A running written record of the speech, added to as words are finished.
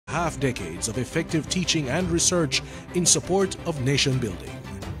half decades of effective teaching and research in support of nation building.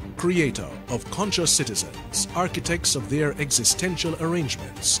 Creator of conscious citizens, architects of their existential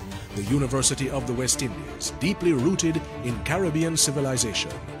arrangements, the University of the West Indies, deeply rooted in Caribbean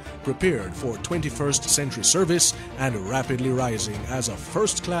civilization, prepared for 21st century service and rapidly rising as a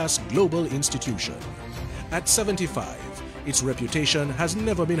first-class global institution. At 75, its reputation has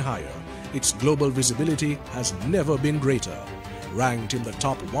never been higher. Its global visibility has never been greater. Ranked in the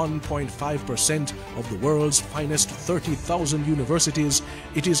top 1.5% of the world's finest 30,000 universities,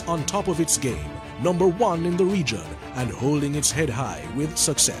 it is on top of its game, #1 in the region, and holding its head high with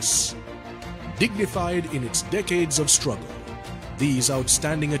success. Dignified in its decades of struggle, these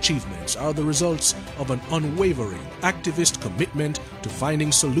outstanding achievements are the results of an unwavering activist commitment to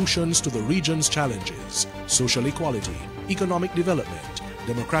finding solutions to the region's challenges: social equality, economic development,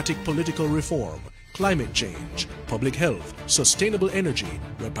 democratic political reform, climate change, public health, sustainable energy,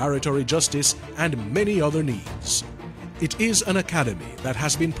 reparatory justice, and many other needs. It is an academy that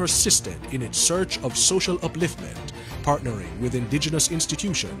has been persistent in its search of social upliftment, partnering with indigenous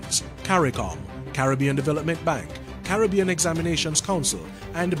institutions, CARICOM, Caribbean Development Bank, Caribbean Examinations Council,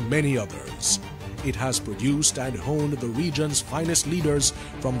 and many others. It has produced and honed the region's finest leaders,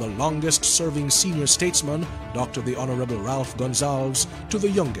 from the longest-serving senior statesman, Dr. the Honorable Ralph Gonsalves, to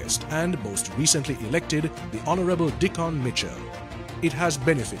the youngest and most recently elected, the Honorable Dickon Mitchell. It has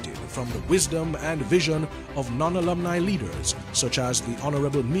benefited from the wisdom and vision of non-alumni leaders such as the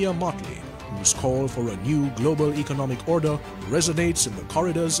Honorable Mia Motley, whose call for a new global economic order resonates in the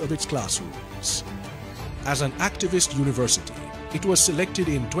corridors of its classrooms. As an activist university, it was selected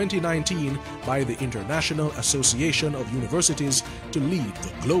in 2019 by the International Association of Universities to lead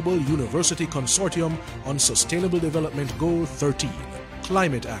the Global University Consortium on Sustainable Development Goal 13,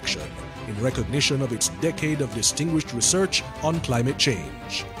 Climate Action, in recognition of its decade of distinguished research on climate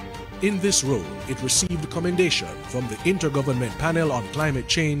change. In this role, it received commendation from the Intergovernment Panel on Climate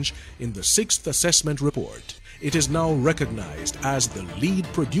Change in the 6th Assessment Report. It is now recognized as the lead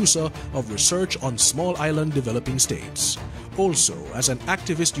producer of research on small island developing states. Also, as an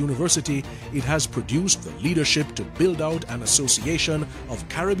activist university, it has produced the leadership to build out an association of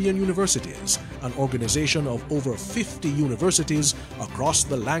Caribbean universities, an organization of over 50 universities across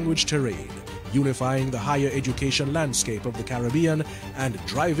the language terrain, unifying the higher education landscape of the Caribbean and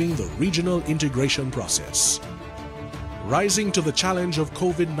driving the regional integration process. Rising to the challenge of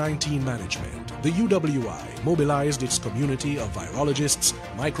COVID-19 management, the UWI mobilized its community of virologists,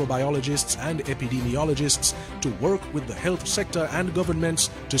 microbiologists, and epidemiologists to work with the health sector and governments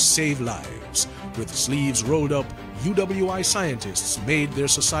to save lives. With sleeves rolled up, UWI scientists made their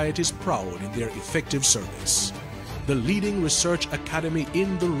societies proud in their effective service. The leading research academy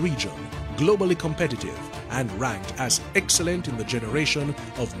in the region, globally competitive, and ranked as excellent in the generation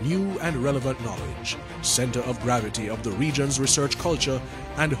of new and relevant knowledge, center of gravity of the region's research culture,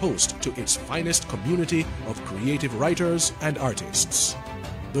 and host to its finest community of creative writers and artists.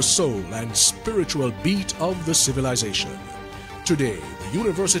 The soul and spiritual beat of the civilization. Today, the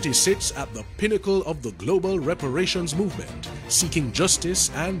university sits at the pinnacle of the global reparations movement, seeking justice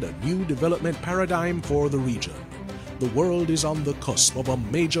and a new development paradigm for the region. The world is on the cusp of a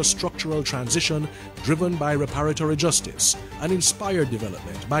major structural transition driven by reparatory justice, an inspired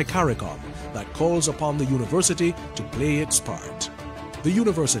development by CARICOM that calls upon the university to play its part. The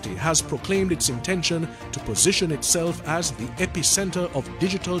university has proclaimed its intention to position itself as the epicenter of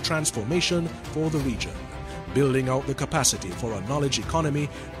digital transformation for the region, building out the capacity for a knowledge economy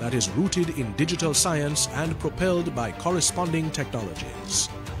that is rooted in digital science and propelled by corresponding technologies.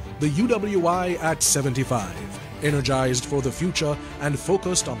 The UWI at 75, energized for the future and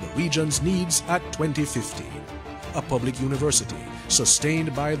focused on the region's needs at 2050. A public university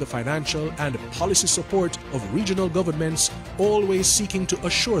sustained by the financial and policy support of regional governments, always seeking to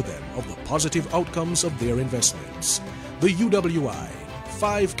assure them of the positive outcomes of their investments. The UWI,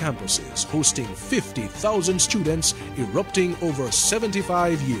 5 campuses hosting 50,000 students, erupting over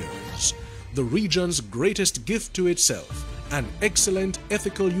 75 years. The region's greatest gift to itself, an excellent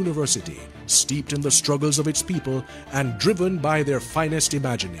ethical university, steeped in the struggles of its people and driven by their finest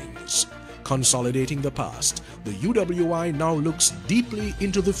imaginings. Consolidating the past, the UWI now looks deeply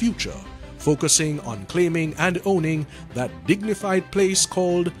into the future, focusing on claiming and owning that dignified place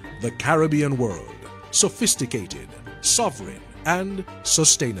called the Caribbean world, sophisticated, sovereign, and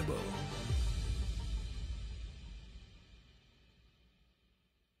sustainable.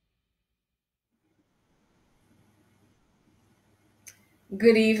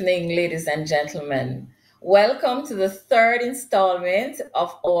 Good evening, ladies and gentlemen. Welcome to the 3rd installment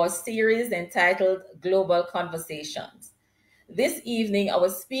of our series entitled Global Conversations. This evening, our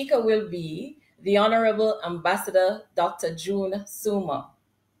speaker will be the Honorable Ambassador Dr. June Suma.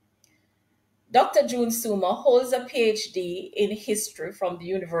 Dr. June Suma holds a PhD in history from the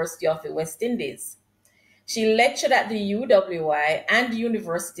University of the West Indies. She lectured at the UWI and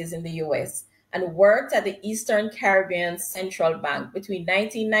universities in the US and worked at the Eastern Caribbean Central Bank between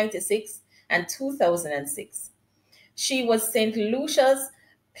 1996 and 2006. She was St. Lucia's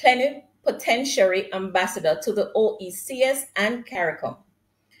plenipotentiary ambassador to the OECS and CARICOM,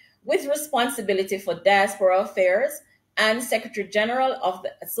 with responsibility for diaspora affairs and Secretary General of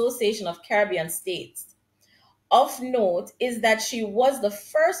the Association of Caribbean States. Of note is that she was the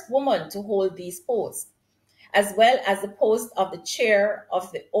first woman to hold these posts, as well as the post of the chair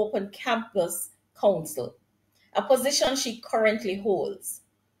of the Open Campus Council, a position she currently holds.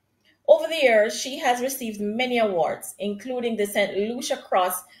 Over the years, she has received many awards, including the St. Lucia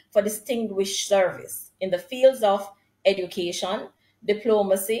Cross for Distinguished Service in the fields of education,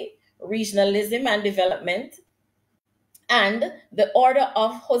 diplomacy, regionalism and development, and the Order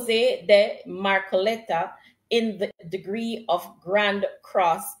of Jose de Marcoleta in the degree of Grand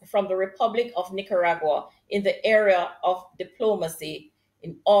Cross from the Republic of Nicaragua in the area of diplomacy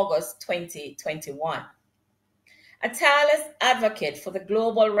in August 2021. A tireless advocate for the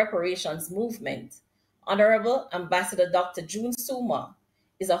global reparations movement, Honorable Ambassador Dr. June Suma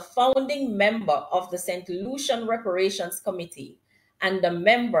is a founding member of the St. Lucian Reparations Committee and a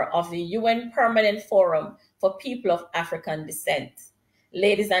member of the UN Permanent Forum for People of African Descent.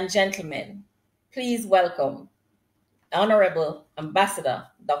 Ladies and gentlemen, please welcome Honorable Ambassador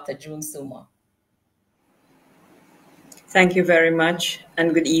Dr. June Suma. Thank you very much,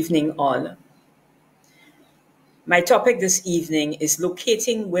 and good evening all. My topic this evening is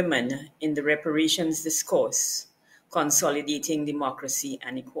locating women in the reparations discourse, consolidating democracy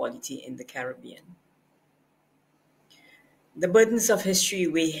and equality in the Caribbean. The burdens of history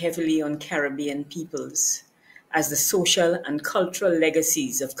weigh heavily on Caribbean peoples as the social and cultural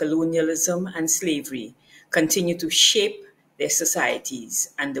legacies of colonialism and slavery continue to shape their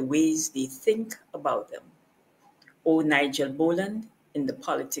societies and the ways they think about them. O. Nigel Boland in The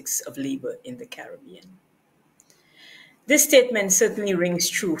Politics of Labor in the Caribbean. This statement certainly rings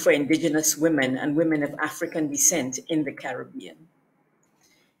true for Indigenous women and women of African descent in the Caribbean.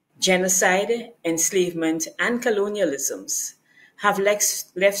 Genocide, enslavement, and colonialisms have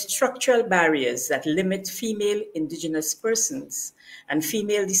left structural barriers that limit female Indigenous persons and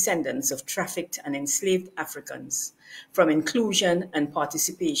female descendants of trafficked and enslaved Africans from inclusion and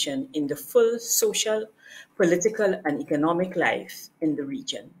participation in the full social, political, and economic life in the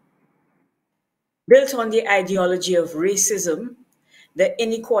region. Built on the ideology of racism, the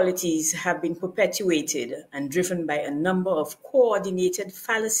inequalities have been perpetuated and driven by a number of coordinated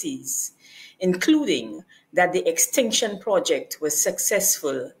fallacies, including that the Extinction Project was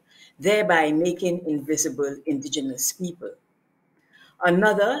successful, thereby making invisible Indigenous people.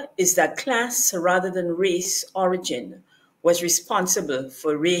 Another is that class rather than race origin was responsible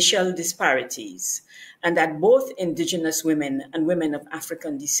for racial disparities, and that both Indigenous women and women of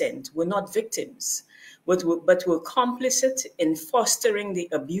African descent were not victims, but were complicit in fostering the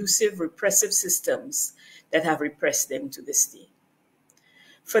abusive, repressive systems that have repressed them to this day.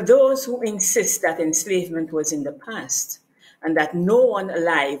 For those who insist that enslavement was in the past and that no one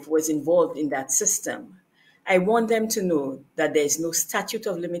alive was involved in that system, I want them to know that there is no statute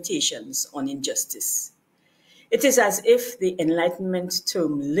of limitations on injustice. It is as if the Enlightenment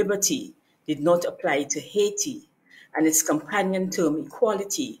term liberty did not apply to Haiti, and its companion term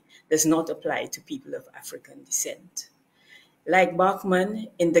equality does not apply to people of African descent. Like Bachman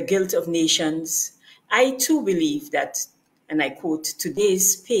in The Guilt of Nations, I too believe that, and I quote,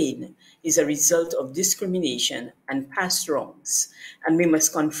 today's pain is a result of discrimination and past wrongs, and we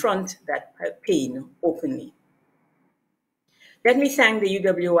must confront that pain openly. Let me thank the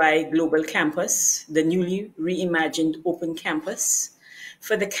UWI Global Campus, the newly reimagined Open Campus,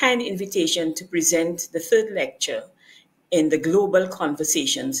 for the kind invitation to present the third lecture in the Global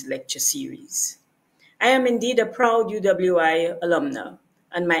Conversations lecture series. I am indeed a proud UWI alumna,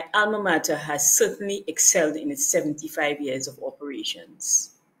 and my alma mater has certainly excelled in its 75 years of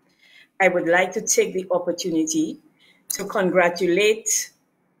operations. I would like to take the opportunity to congratulate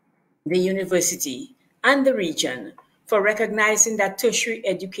the university and the region for recognizing that tertiary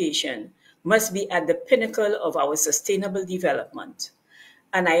education must be at the pinnacle of our sustainable development.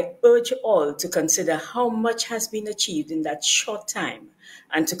 And I urge all to consider how much has been achieved in that short time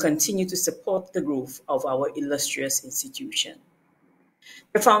and to continue to support the growth of our illustrious institution.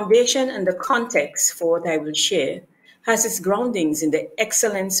 The foundation and the context for what I will share has its groundings in the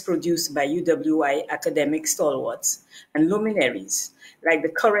excellence produced by UWI academic stalwarts and luminaries, like the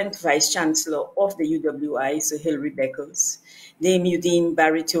current Vice Chancellor of the UWI, Sir Hilary Beckles, Dame Udine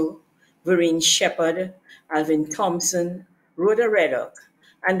Barito, Vereen Shepherd, Alvin Thompson, Rhoda Reddock,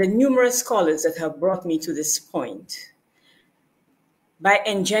 and the numerous scholars that have brought me to this point. By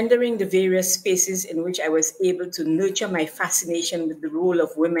engendering the various spaces in which I was able to nurture my fascination with the role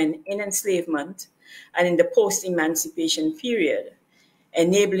of women in enslavement and in the post-emancipation period,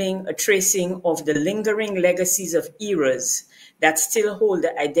 enabling a tracing of the lingering legacies of eras that still hold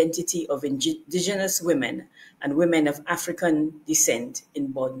the identity of indigenous women and women of African descent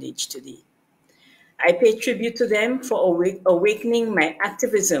in bondage today. I pay tribute to them for awakening my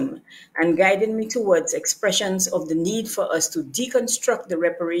activism and guiding me towards expressions of the need for us to deconstruct the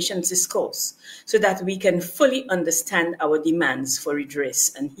reparations discourse so that we can fully understand our demands for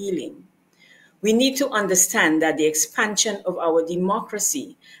redress and healing. We need to understand that the expansion of our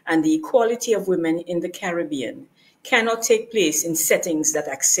democracy and the equality of women in the Caribbean cannot take place in settings that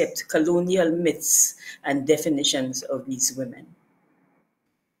accept colonial myths and definitions of these women.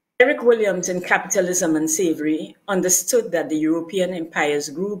 Eric Williams in Capitalism and Slavery understood that the European empires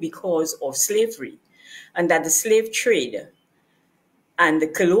grew because of slavery, and that the slave trade and the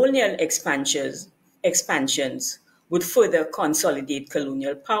colonial expansions would further consolidate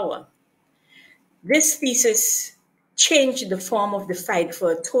colonial power. This thesis changed the form of the fight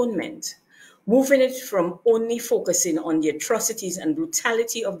for atonement, moving it from only focusing on the atrocities and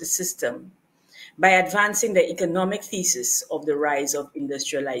brutality of the system by advancing the economic thesis of the rise of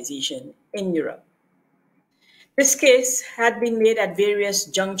industrialization in Europe. This case had been made at various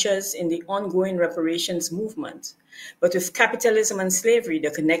junctures in the ongoing reparations movement, but with capitalism and slavery,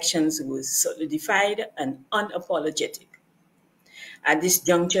 the connections were solidified and unapologetic. At this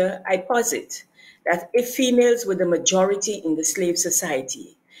juncture, I posit that if females were the majority in the slave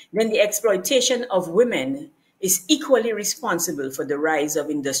society, then the exploitation of women is equally responsible for the rise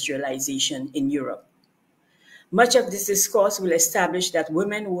of industrialization in Europe. Much of this discourse will establish that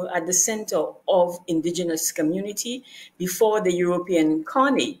women were at the center of indigenous community before the European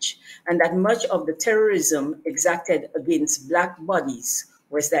carnage, and that much of the terrorism exacted against Black bodies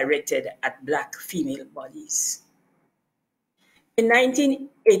was directed at Black female bodies. In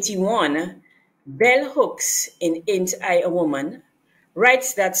 1981, Bell Hooks in Ain't I a Woman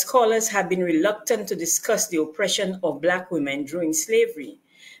writes that scholars have been reluctant to discuss the oppression of Black women during slavery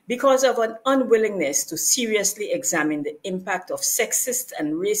because of an unwillingness to seriously examine the impact of sexist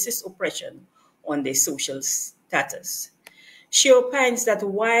and racist oppression on their social status. She opines that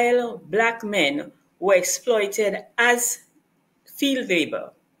while Black men were exploited as field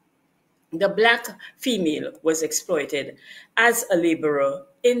labor, the Black female was exploited as a laborer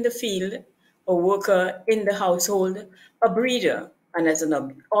in the field, a worker in the household, a breeder, and as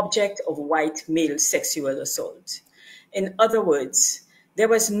an object of white male sexual assault. In other words, there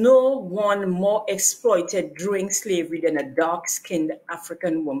was no one more exploited during slavery than a dark-skinned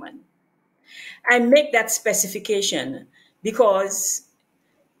African woman. I make that specification because,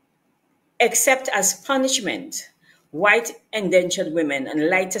 except as punishment, white indentured women and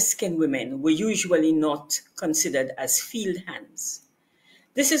lighter-skinned women were usually not considered as field hands.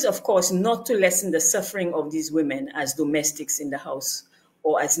 This is, of course, not to lessen the suffering of these women as domestics in the house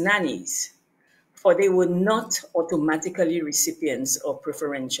or as nannies, for they were not automatically recipients of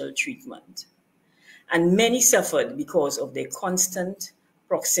preferential treatment. And many suffered because of their constant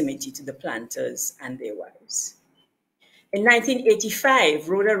proximity to the planters and their wives. In 1985,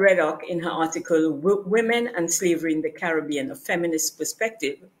 Rhoda Reddock, in her article, Women and Slavery in the Caribbean, A Feminist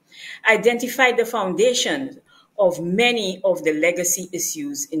Perspective, identified the foundation of many of the legacy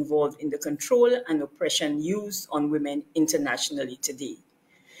issues involved in the control and oppression used on women internationally today.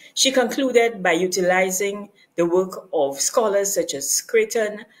 She concluded by utilizing the work of scholars such as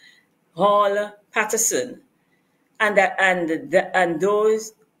Creighton, Hall, Patterson, and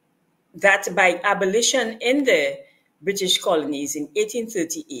those that by abolition in the British colonies in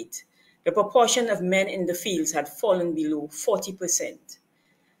 1838, the proportion of men in the fields had fallen below 40%.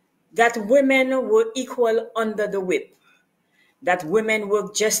 That women were equal under the whip, that women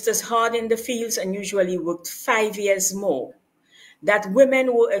worked just as hard in the fields and usually worked 5 years more, that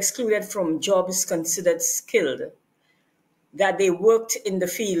women were excluded from jobs considered skilled, that they worked in the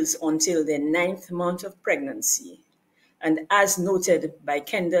fields until their 9th month of pregnancy, and as noted by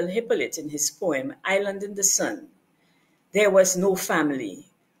Kendall Hippolyte in his poem, Island in the Sun, there was no family,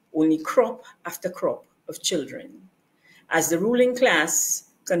 only crop after crop of children, as the ruling class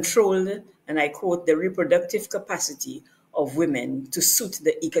controlled, and I quote, the reproductive capacity of women to suit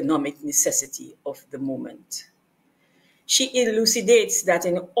the economic necessity of the moment. She elucidates that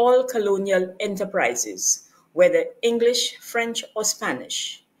in all colonial enterprises, whether English, French, or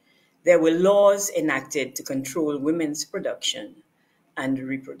Spanish, there were laws enacted to control women's production and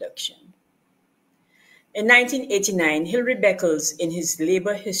reproduction. In 1989, Hilary Beckles, in his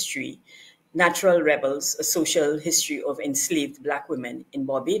labor history, Natural Rebels, A Social History of Enslaved Black Women in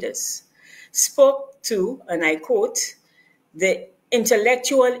Barbados, spoke to, and I quote, the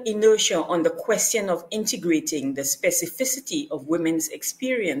intellectual inertia on the question of integrating the specificity of women's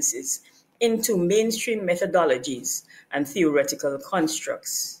experiences into mainstream methodologies and theoretical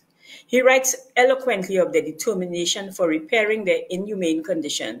constructs. He writes eloquently of their determination for repairing their inhumane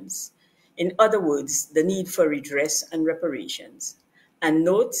conditions, in other words, the need for redress and reparations, and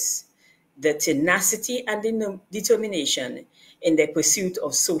notes the tenacity and determination in their pursuit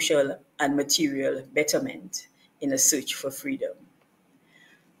of social and material betterment in a search for freedom.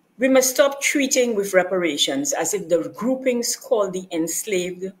 We must stop treating with reparations as if the groupings called the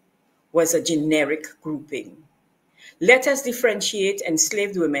enslaved was a generic grouping. Let us differentiate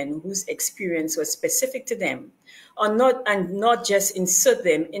enslaved women whose experience was specific to them, and not just insert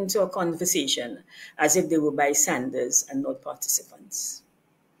them into a conversation as if they were bystanders and not participants.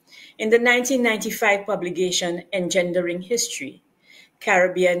 In the 1995 publication Engendering History,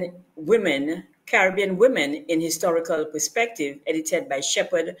 Caribbean Women in Historical Perspective, edited by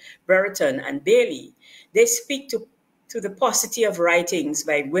Shepard, Brereton, and Bailey, they speak to the paucity of writings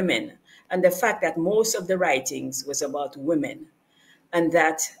by women and the fact that most of the writings was about women, and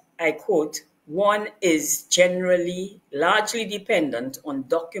that, I quote, one is generally largely dependent on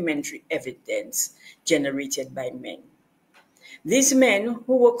documentary evidence generated by men. These men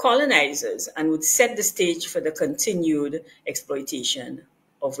who were colonizers and would set the stage for the continued exploitation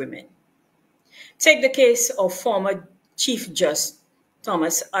of women. Take the case of former Chief Justice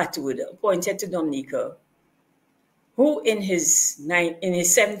Thomas Atwood, appointed to Dominica, who in his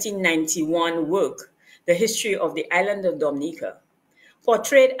 1791 work, The History of the Island of Dominica,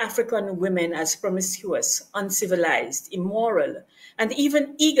 portrayed African women as promiscuous, uncivilized, immoral, and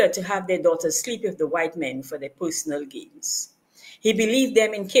even eager to have their daughters sleep with the white men for their personal gains. He believed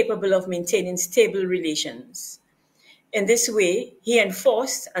them incapable of maintaining stable relations. In this way, he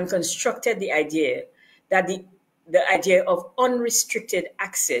enforced and constructed the idea that the idea of unrestricted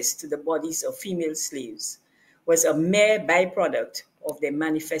access to the bodies of female slaves was a mere byproduct of their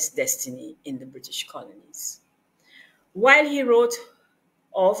manifest destiny in the British colonies. While he wrote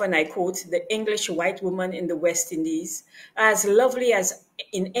of, and I quote, the English white woman in the West Indies, as lovely as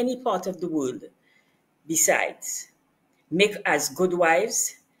in any part of the world, besides, make as good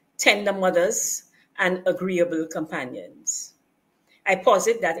wives, tender mothers, and agreeable companions. I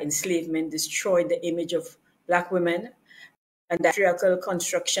posit that enslavement destroyed the image of Black women, and that patriarchal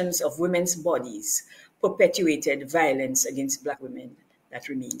constructions of women's bodies perpetuated violence against Black women that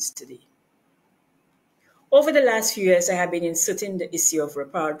remains today. Over the last few years, I have been inserting the issue of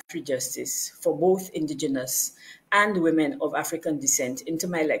reparatory justice for both indigenous and women of African descent into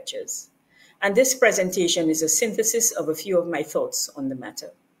my lectures, and this presentation is a synthesis of a few of my thoughts on the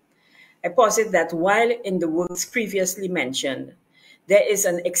matter. I posit that while in the works previously mentioned, there is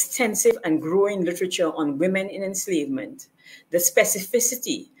an extensive and growing literature on women in enslavement, the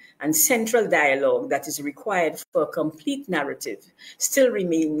specificity and central dialogue that is required for a complete narrative still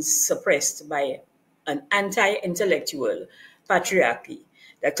remains suppressed by an anti-intellectual patriarchy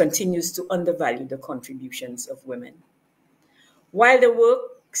that continues to undervalue the contributions of women. While the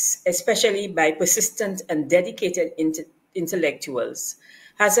works, especially by persistent and dedicated intellectuals,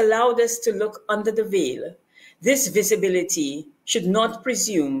 has allowed us to look under the veil, this visibility should not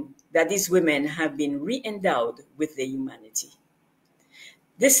presume that these women have been re-endowed with their humanity.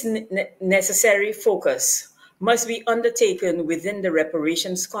 This necessary focus must be undertaken within the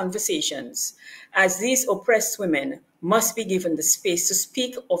reparations conversations, as these oppressed women must be given the space to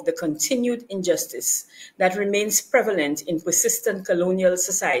speak of the continued injustice that remains prevalent in persistent colonial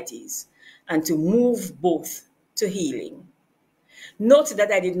societies and to move both to healing. Note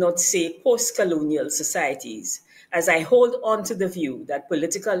that I did not say post-colonial societies, as I hold on to the view that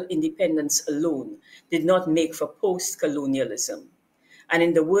political independence alone did not make for post-colonialism. And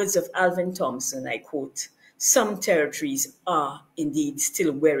in the words of Alvin Thompson, I quote, "Some territories are indeed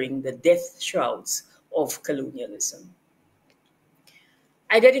still wearing the death shrouds of colonialism."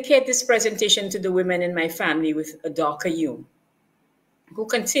 I dedicate this presentation to the women in my family with a darker hue, who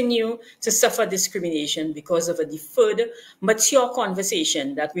continue to suffer discrimination because of a deferred, mature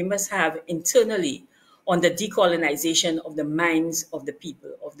conversation that we must have internally on the decolonization of the minds of the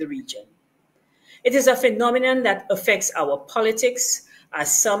people of the region. It is a phenomenon that affects our politics,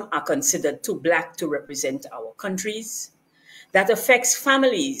 as some are considered too black to represent our countries. That affects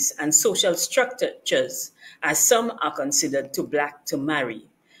families and social structures, as some are considered too black to marry,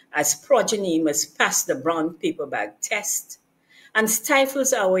 as progeny must pass the brown paper bag test, and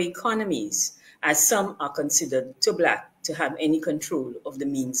stifles our economies, as some are considered too black to have any control of the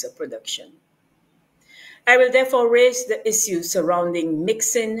means of production. I will therefore raise the issue surrounding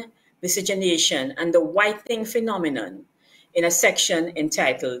mixing, miscegenation, and the whitening phenomenon in a section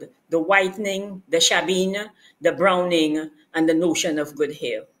entitled The Whitening, the Shabbing, the Browning, and the Notion of Good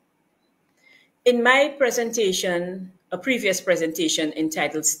Hair. In my presentation, a previous presentation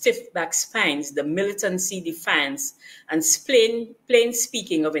entitled Stiff Back Spines, the Militancy, Defiance, and Plain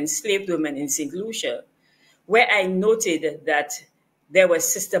Speaking of Enslaved Women in St. Lucia, where I noted that there was a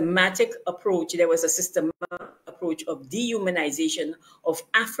systematic approach of dehumanization of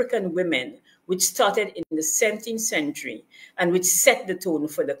African women, which started in the 17th century and which set the tone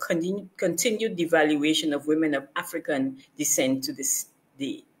for the continued devaluation of women of African descent to this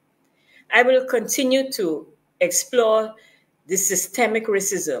day. I will continue to explore the systemic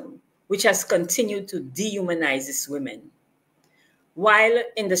racism which has continued to dehumanize these women. While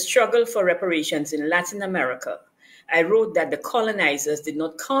in the struggle for reparations in Latin America, I wrote that the colonizers did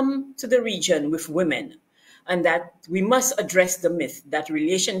not come to the region with women, and that we must address the myth that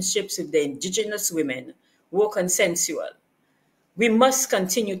relationships with the indigenous women were consensual. We must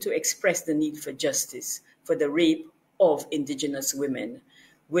continue to express the need for justice for the rape of indigenous women,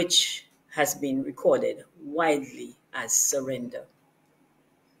 which has been recorded widely as surrender.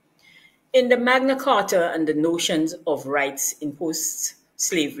 In the Magna Carta and the notions of rights in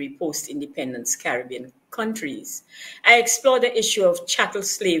post-slavery, post-independence Caribbean countries, I explore the issue of chattel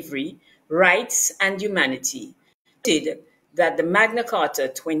slavery, rights, and humanity. That the Magna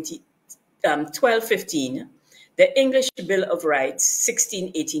Carta 1215, the English Bill of Rights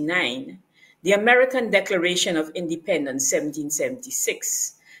 1689, the American Declaration of Independence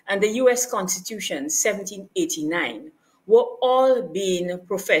 1776, and the U.S. Constitution 1789 were all being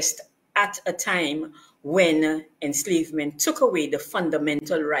professed at a time when enslavement took away the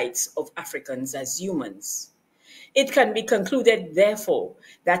fundamental rights of Africans as humans. It can be concluded, therefore,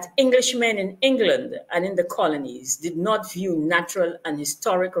 that Englishmen in England and in the colonies did not view natural and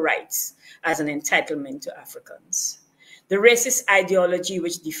historic rights as an entitlement to Africans. The racist ideology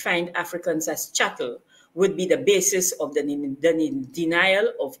which defined Africans as chattel would be the basis of the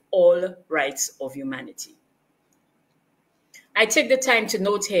denial of all rights of humanity. I take the time to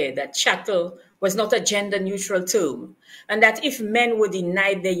note here that chattel was not a gender-neutral term, and that if men were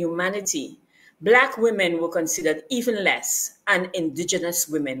denied their humanity, Black women were considered even less, and indigenous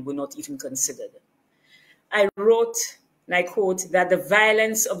women were not even considered. I wrote, and I quote, that the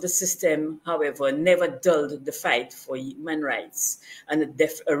violence of the system, however, never dulled the fight for human rights and a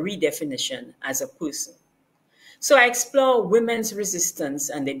redefinition as a person. So I explore women's resistance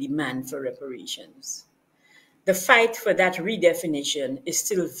and the demand for reparations. The fight for that redefinition is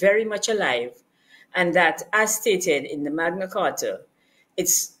still very much alive, and that, as stated in the Magna Carta,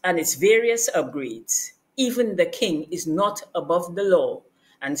 its various upgrades, even the king is not above the law,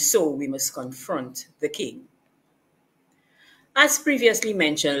 and so we must confront the king. As previously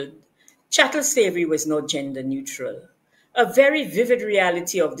mentioned, chattel slavery was not gender neutral. A very vivid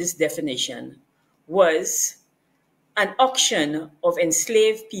reality of this definition was an auction of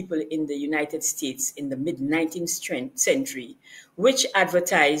enslaved people in the United States in the mid-19th century, which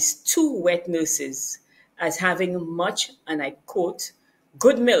advertised two wet nurses as having much, and I quote,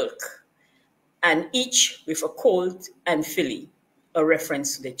 good milk, and each with a colt and filly, a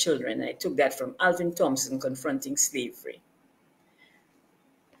reference to the children. I took that from Alvin Thompson, Confronting Slavery.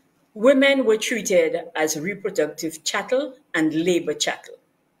 Women were treated as reproductive chattel and labor chattel.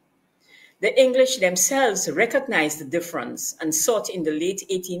 The English themselves recognized the difference and sought in the late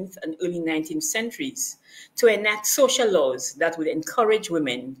 18th and early 19th centuries to enact social laws that would encourage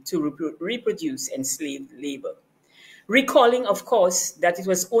women to reproduce enslaved labor. Recalling, of course, that it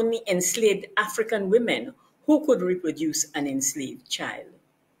was only enslaved African women who could reproduce an enslaved child.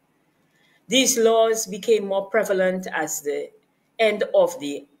 These laws became more prevalent as the end of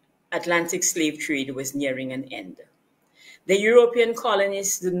the Atlantic slave trade was nearing an end. The European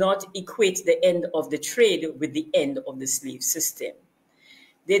colonists did not equate the end of the trade with the end of the slave system.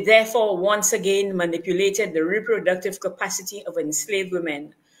 They therefore once again manipulated the reproductive capacity of enslaved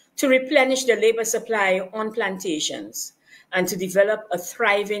women to replenish the labor supply on plantations and to develop a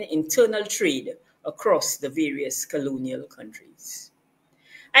thriving internal trade across the various colonial countries.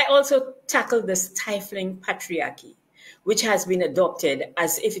 I also tackled the stifling patriarchy, which has been adopted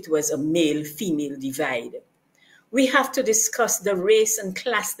as if it was a male-female divide. we have to discuss the race and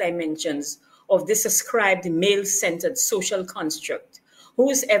class dimensions of this ascribed male-centered social construct,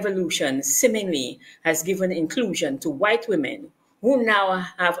 whose evolution seemingly has given inclusion to white women who now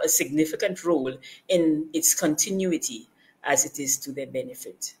have a significant role in its continuity as it is to their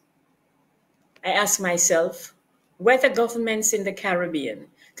benefit. I ask myself whether governments in the Caribbean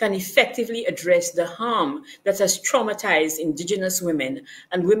can effectively address the harm that has traumatized indigenous women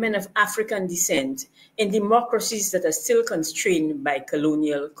and women of African descent in democracies that are still constrained by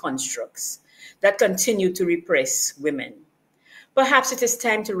colonial constructs that continue to repress women. Perhaps it is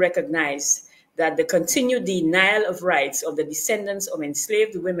time to recognize that the continued denial of rights of the descendants of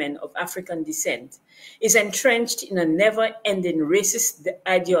enslaved women of African descent is entrenched in a never-ending racist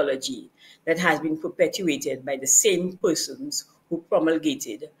ideology that has been perpetuated by the same persons who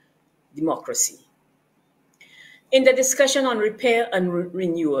promulgated democracy. In the discussion on repair and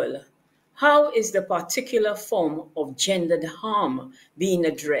renewal, how is the particular form of gendered harm being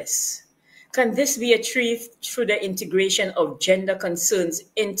addressed? Can this be achieved through the integration of gender concerns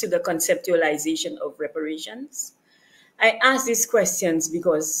into the conceptualization of reparations? I ask these questions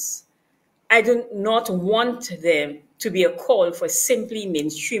because I do not want them to be a call for simply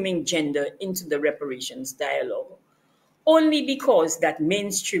mainstreaming gender into the reparations dialogue, only because that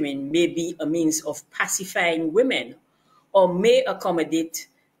mainstreaming may be a means of pacifying women or may accommodate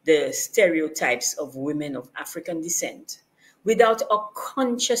the stereotypes of women of African descent without a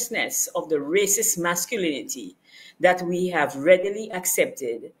consciousness of the racist masculinity that we have readily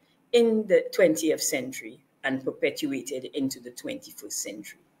accepted in the 20th century and perpetuated into the 21st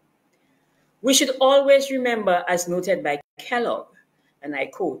century. We should always remember, as noted by Kellogg, and I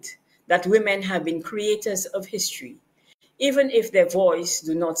quote, that women have been creators of history, even if their voice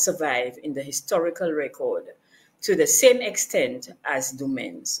do not survive in the historical record to the same extent as do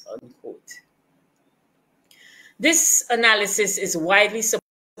men's, unquote. This analysis is widely supported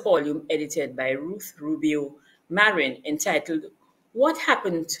in a volume edited by Ruth Rubio Marin entitled, What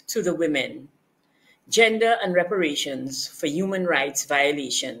Happened to the Women? Gender and Reparations for Human Rights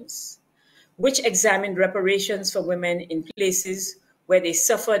Violations, which examined reparations for women in places where they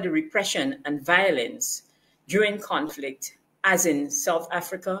suffered repression and violence during conflict, as in South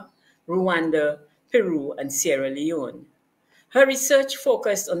Africa, Rwanda, Peru, and Sierra Leone. Her research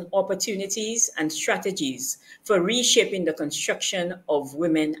focused on opportunities and strategies for reshaping the construction of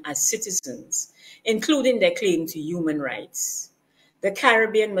women as citizens, including their claim to human rights. The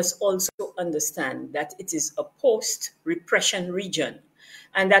Caribbean must also understand that it is a post-repression region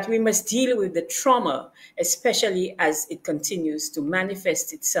and that we must deal with the trauma, especially as it continues to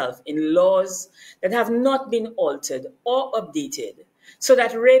manifest itself in laws that have not been altered or updated, so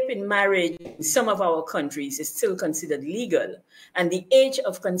that rape in marriage in some of our countries is still considered legal, and the age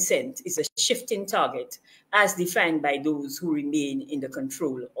of consent is a shifting target as defined by those who remain in the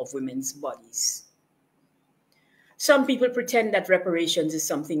control of women's bodies. Some people pretend that reparations is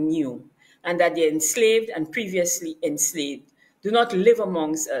something new and that the enslaved and previously enslaved do not live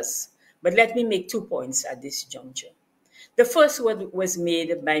amongst us, but let me make 2 points at this juncture. The first one was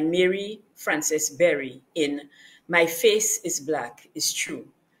made by Mary Frances Berry in My Face is Black is True,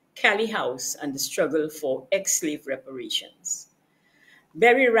 Cali House and the Struggle for Ex-Slave Reparations.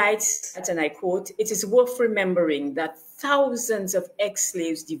 Berry writes, and I quote, "It is worth remembering that thousands of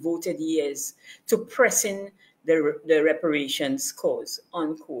ex-slaves devoted years to pressing the reparations cause,"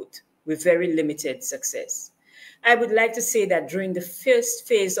 unquote, with very limited success. I would like to say that during the first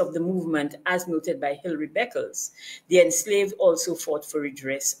phase of the movement, as noted by Hilary Beckles, the enslaved also fought for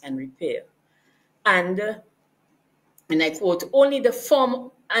redress and repair. And I quote, "Only the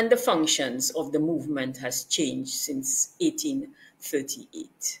form and the functions of the movement has changed since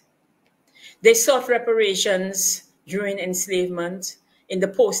 1838. They sought reparations during enslavement, in the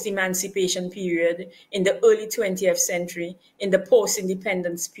post-emancipation period, in the early 20th century, in the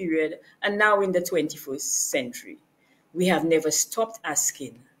post-independence period, and now in the 21st century. We have never stopped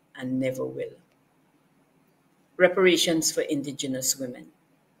asking and never will." Reparations for indigenous women.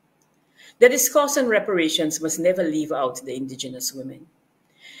 The discourse on reparations must never leave out the indigenous women.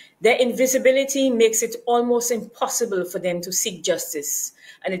 Their invisibility makes it almost impossible for them to seek justice,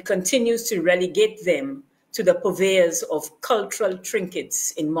 and it continues to relegate them to the purveyors of cultural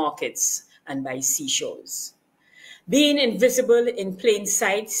trinkets in markets and by seashores. Being invisible in plain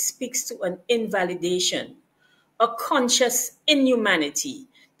sight speaks to an invalidation, a conscious inhumanity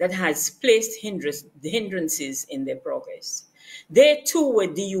that has placed hindrances in their progress. They too were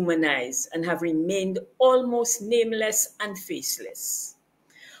dehumanized and have remained almost nameless and faceless.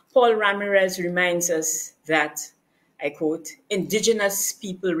 Paul Ramirez reminds us that, I quote, indigenous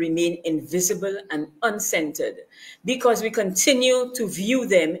people remain invisible and uncentered because we continue to view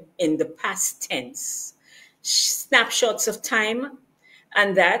them in the past tense, snapshots of time,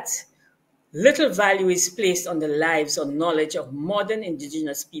 and that little value is placed on the lives or knowledge of modern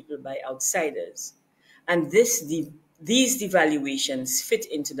indigenous people by outsiders. And these devaluations fit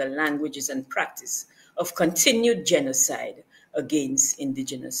into the languages and practice of continued genocide against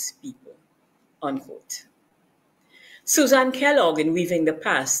indigenous people, unquote. Susan Kellogg, in Weaving the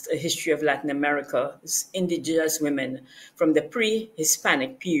Past, A History of Latin America's Indigenous Women from the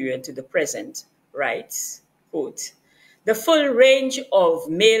Pre-Hispanic Period to the Present, writes, quote, the full range of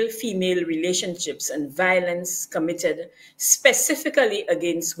male-female relationships and violence committed specifically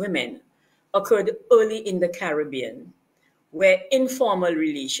against women occurred early in the Caribbean, where informal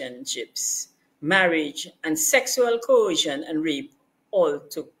relationships, marriage, and sexual coercion and rape all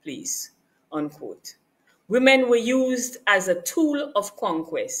took place, unquote. Women were used as a tool of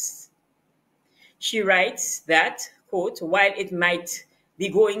conquest. She writes that, quote, while it might be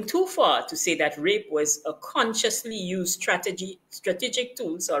going too far to say that rape was a consciously used strategic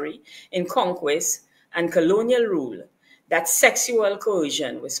tool, in conquest and colonial rule, that sexual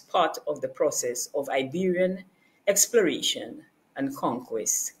coercion was part of the process of Iberian exploration and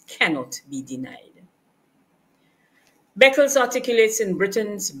conquest cannot be denied. Beckles articulates in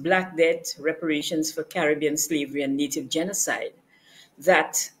Britain's Black Debt, Reparations for Caribbean Slavery and Native Genocide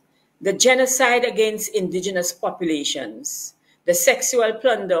that the genocide against indigenous populations, the sexual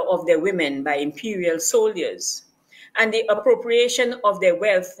plunder of their women by imperial soldiers, and the appropriation of their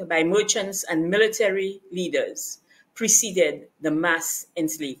wealth by merchants and military leaders preceded the mass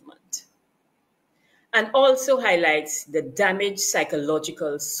enslavement, and also highlights the damaged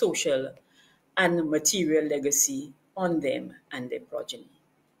psychological, social, and material legacy on them and their progeny.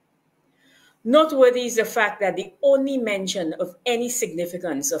 Noteworthy is the fact that the only mention of any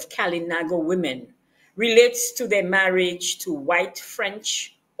significance of Kalinago women relates to their marriage to white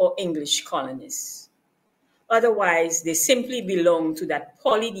French or English colonists. Otherwise, they simply belong to that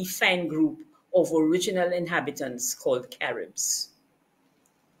poorly defined group of original inhabitants called Caribs.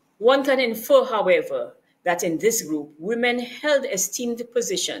 One can infer, however, that in this group, women held esteemed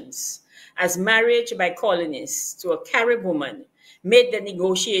positions, as marriage by colonists to a Carib woman made the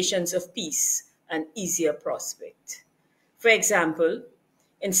negotiations of peace an easier prospect. For example,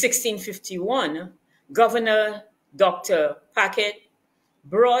 in 1651, Governor Dr. Paquet,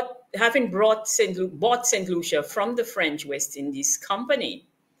 bought St. Lucia from the French West Indies Company,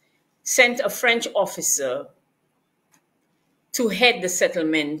 sent a French officer to head the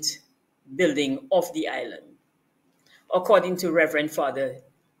settlement building of the island. According to Reverend Father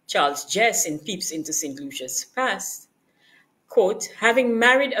Charles Jess in Peeps into St. Lucia's Past, quote, having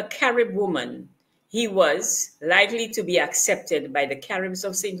married a Carib woman, he was likely to be accepted by the Caribs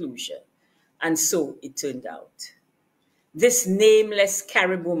of St. Lucia, and so it turned out. This nameless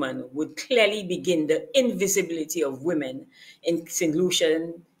Carib woman would clearly begin the invisibility of women in St.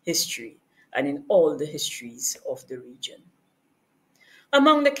 Lucian history and in all the histories of the region.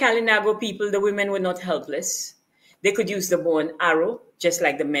 Among the Kalinago people, the women were not helpless. They could use the bow and arrow, just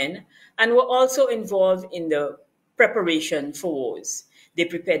like the men, and were also involved in the preparation for wars. They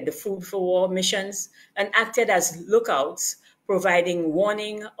prepared the food for war missions and acted as lookouts, providing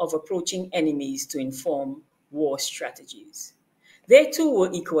warning of approaching enemies to inform war strategies. They too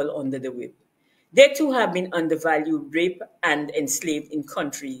were equal under the whip. They too have been undervalued, raped, and enslaved in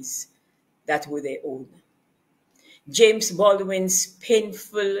countries that were their own. James Baldwin's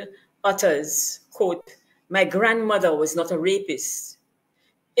painful utters, quote, my grandmother was not a rapist,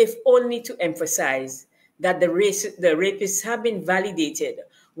 if only to emphasize that the rapists have been validated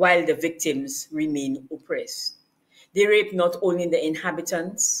while the victims remain oppressed. They rape not only the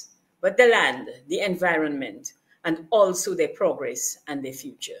inhabitants, but the land, the environment, and also their progress and their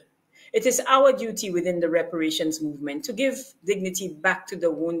future. It is our duty within the reparations movement to give dignity back to the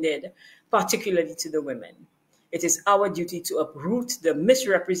wounded, particularly to the women. It is our duty to uproot the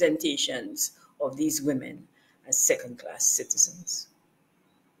misrepresentations of these women as second-class citizens.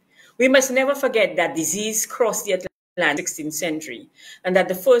 We must never forget that disease crossed the Atlantic in the 16th century and that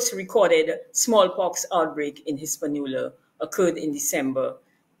the first recorded smallpox outbreak in Hispaniola occurred in December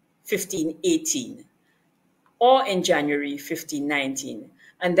 1518 or in January 1519,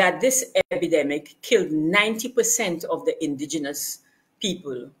 and that this epidemic killed 90% of the indigenous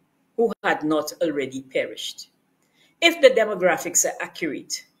people who had not already perished. If the demographics are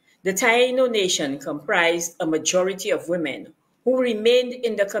accurate, the Taino nation comprised a majority of women who remained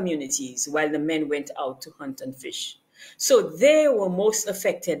in the communities while the men went out to hunt and fish. So they were most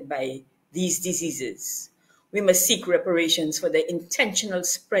affected by these diseases, We must seek reparations for the intentional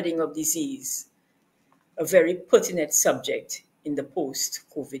spreading of disease, a very pertinent subject in the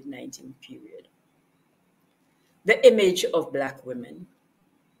post-COVID-19 period. The image of Black women.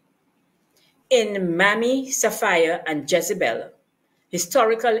 In Mammy, Sapphire, and Jezebel,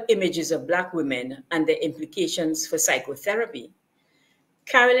 historical images of Black women and their implications for psychotherapy,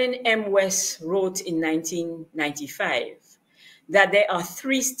 Carolyn M. West wrote in 1995 that there are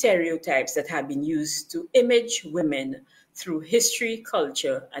three stereotypes that have been used to image women through history,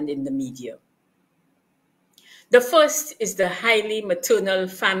 culture, and in the media. The first is the highly maternal,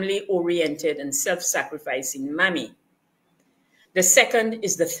 family-oriented, and self-sacrificing Mammy. The second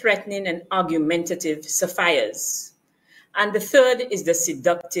is the threatening and argumentative Sapphires. And the third is the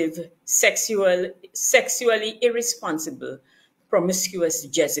seductive, sexually irresponsible, promiscuous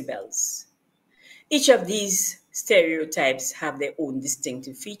Jezebels. Each of these stereotypes have their own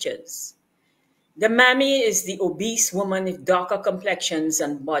distinctive features. The Mammy is the obese woman with darker complexions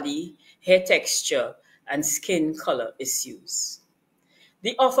and body, hair texture, and skin color issues.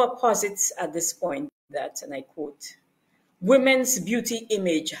 The author posits at this point that, and I quote, women's beauty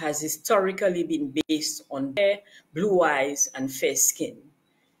image has historically been based on hair, blue eyes, and fair skin,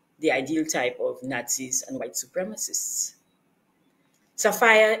 the ideal type of Nazis and white supremacists.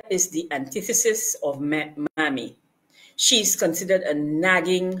 Sapphire is the antithesis of Mammy. She is considered a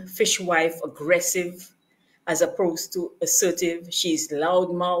nagging, fishwife, aggressive, as opposed to assertive. She is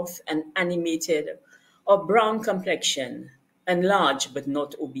loudmouthed and animated, of brown complexion, and large but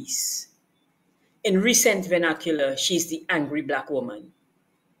not obese. In recent vernacular, she is the angry Black woman.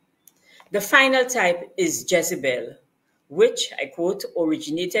 The final type is Jezebel, which, I quote,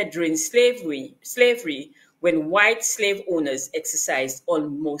 originated during slavery when white slave owners exercised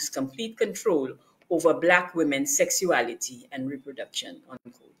almost complete control over Black women's sexuality and reproduction,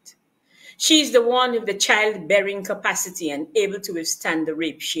 unquote. She is the one with the childbearing capacity and able to withstand the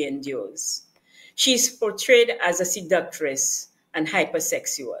rape she endures. She is portrayed as a seductress and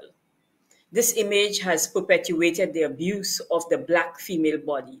hypersexual. This image has perpetuated the abuse of the Black female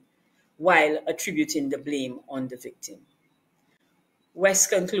body while attributing the blame on the victim. West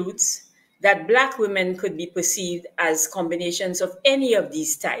concludes that Black women could be perceived as combinations of any of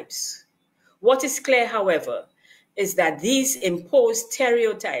these types. What is clear, however, is that these imposed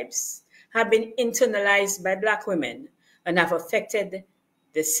stereotypes have been internalized by Black women and have affected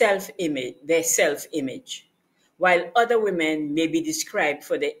their self-image, while other women may be described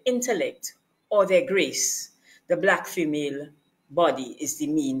for their intellect or their grace. The Black female body is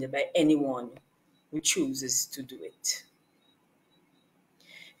demeaned by anyone who chooses to do it.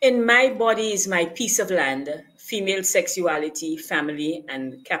 In My Body is My Piece of Land, Female Sexuality, Family,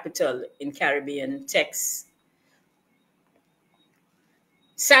 and Capital in Caribbean Texts,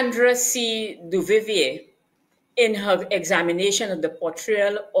 Sandra C. Duvivier, in her examination of the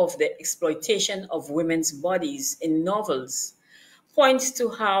portrayal of the exploitation of women's bodies in novels, points to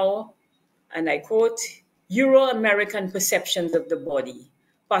how, and I quote, Euro-American perceptions of the body,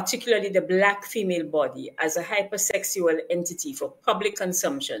 particularly the Black female body as a hypersexual entity for public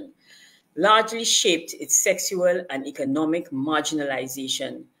consumption, largely shaped its sexual and economic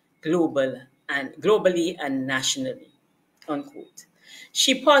marginalization globally and nationally, unquote.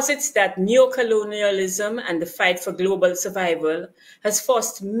 She posits that neocolonialism and the fight for global survival has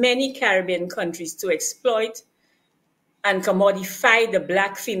forced many Caribbean countries to exploit and commodify the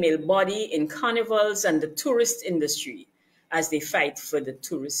Black female body in carnivals and the tourist industry as they fight for the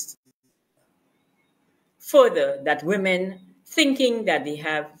tourists. Further, with women thinking that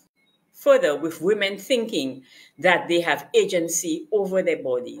they have agency over their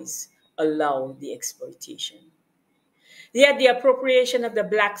bodies, allow the exploitation. Yet the appropriation of the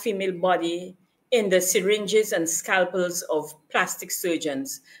Black female body in the syringes and scalpels of plastic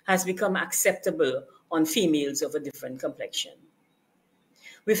surgeons has become acceptable on females of a different complexion.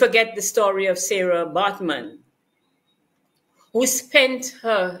 We forget the story of Sarah Bartman, who spent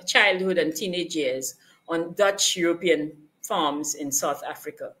her childhood and teenage years on Dutch European farms in South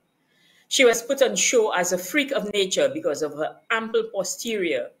Africa. She was put on show as a freak of nature because of her ample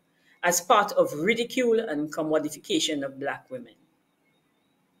posterior as part of ridicule and commodification of Black women.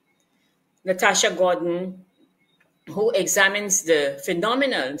 Natasha Gordon, who examines the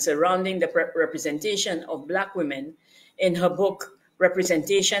phenomenon surrounding the representation of Black women in her book,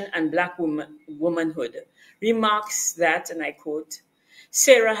 Representation and Black Womanhood, remarks that, and I quote,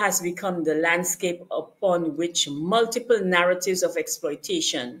 Sarah has become the landscape upon which multiple narratives of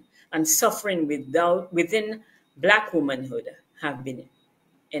exploitation and suffering within Black womanhood have been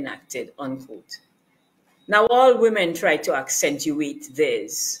enacted, unquote. Now, all women try to accentuate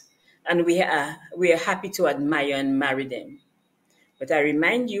theirs, and we are happy to admire and marry them. But I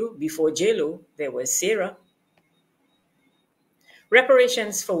remind you, before JLo, there was Sarah.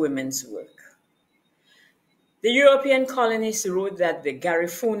 Reparations for women's work. The European colonists wrote that the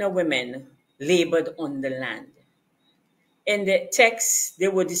Garifuna women labored on the land. In the text, they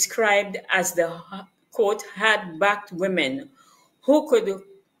were described as the, quote, hard-backed women who could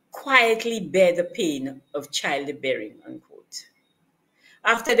quietly bear the pain of childbearing, unquote.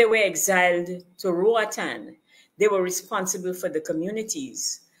 After they were exiled to Roatan, they were responsible for the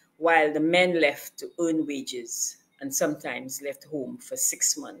communities, while the men left to earn wages and sometimes left home for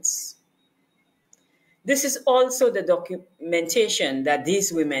 6 months. This is also the documentation that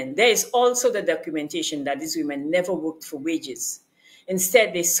these women, there is also the documentation that these women never worked for wages.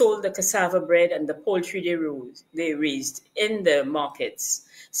 Instead, they sold the cassava bread and the poultry they raised in the markets,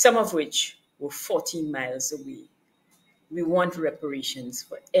 some of which were 40 miles away. We want reparations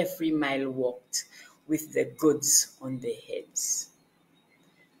for every mile walked with the goods on their heads.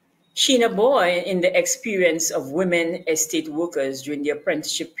 Sheena Boy, in the experience of women estate workers during the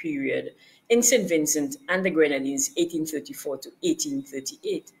apprenticeship period in St. Vincent and the Grenadines, 1834 to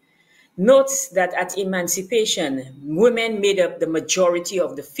 1838, notes that at emancipation, women made up the majority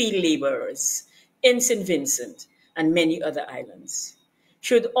of the field laborers in St. Vincent and many other islands.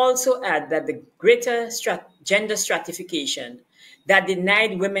 Should also add that the greater gender stratification that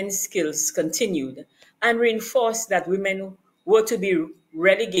denied women's skills continued and reinforced that women were to be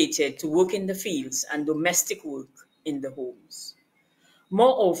relegated to work in the fields and domestic work in the homes.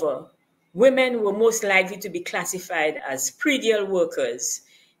 Moreover, women were most likely to be classified as predial workers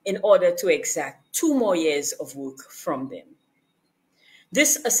in order to exact 2 more years of work from them.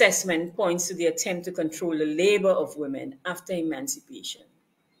 This assessment points to the attempt to control the labor of women after emancipation,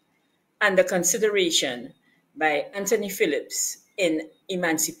 and the consideration by Anthony Phillips in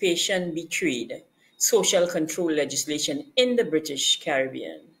Emancipation Betrayed, Social Control Legislation in the British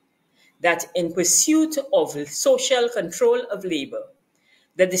Caribbean, that in pursuit of social control of labor,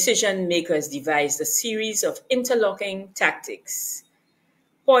 the decision makers devised a series of interlocking tactics,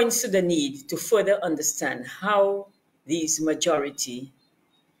 points to the need to further understand how these majority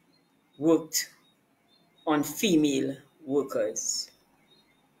worked on female workers.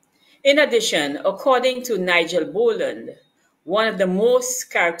 In addition, according to Nigel Boland, one of the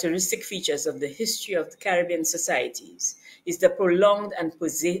most characteristic features of the history of the Caribbean societies is the prolonged and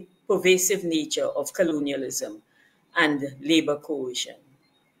pervasive nature of colonialism and labor coercion,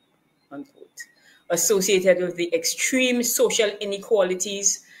 unquote, associated with the extreme social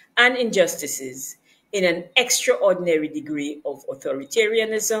inequalities and injustices in an extraordinary degree of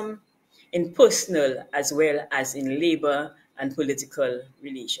authoritarianism in personal as well as in labor and political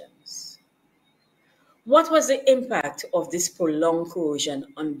relations. What was the impact of this prolonged coercion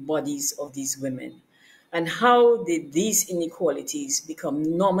on bodies of these women? And how did these inequalities become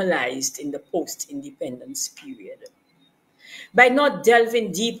normalized in the post-independence period? By not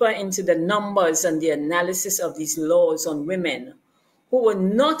delving deeper into the numbers and the analysis of these laws on women who were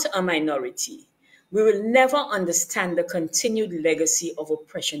not a minority, we will never understand the continued legacy of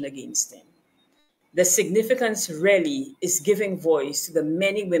oppression against them. The significance really is giving voice to the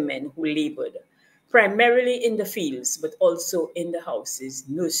many women who labored, primarily in the fields, but also in the houses,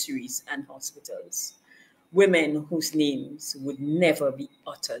 nurseries, and hospitals. Women whose names would never be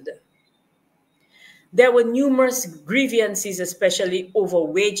uttered. There were numerous grievances, especially over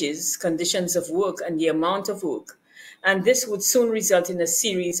wages, conditions of work, and the amount of work, and this would soon result in a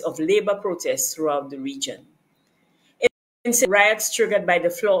series of labor protests throughout the region. Riots triggered by the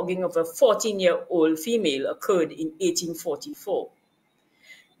flogging of a 14-year-old female occurred in 1844.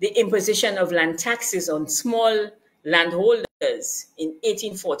 The imposition of land taxes on small landholders in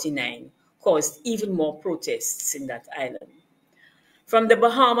 1849 caused even more protests in that island. From the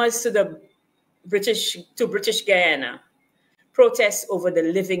Bahamas to British Guyana, protests over the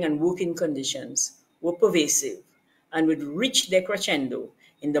living and working conditions were pervasive and would reach their crescendo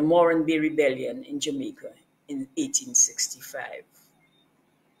in the Moran Bay Rebellion in Jamaica in 1865.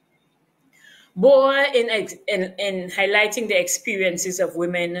 Boer, in highlighting the experiences of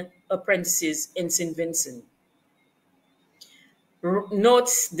women apprentices in St. Vincent,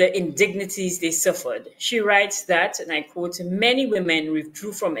 notes the indignities they suffered. She writes that, and I quote, "Many women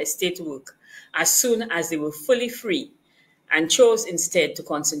withdrew from estate work as soon as they were fully free and chose instead to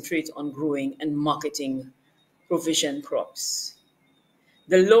concentrate on growing and marketing provision crops."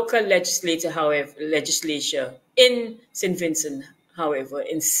 The local legislature in St. Vincent, however,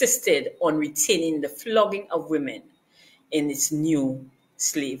 insisted on retaining the flogging of women in its new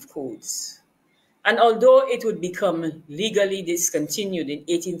slave codes. And although it would become legally discontinued in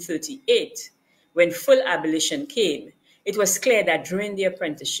 1838, when full abolition came, it was clear that during the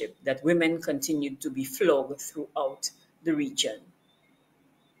apprenticeship that women continued to be flogged throughout the region.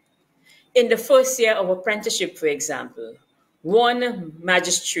 In the first year of apprenticeship, for example, one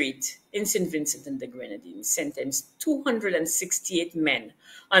magistrate in St. Vincent and the Grenadines sentenced 268 men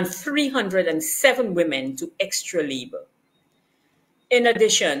and 307 women to extra labor. In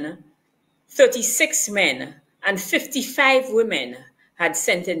addition, 36 men and 55 women had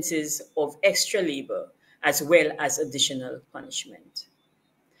sentences of extra labor as well as additional punishment.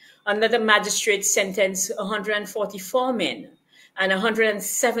 Another magistrate sentenced 144 men and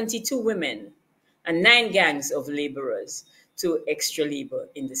 172 women and 9 gangs of laborers to extra labor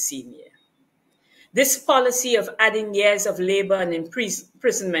in the same year. This policy of adding years of labor and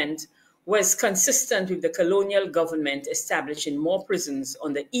imprisonment was consistent with the colonial government establishing more prisons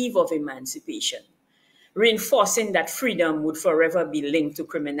on the eve of emancipation, reinforcing that freedom would forever be linked to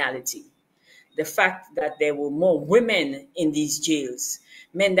criminality. The fact that there were more women in these jails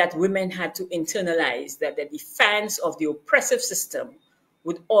meant that women had to internalize that the defiance of the oppressive system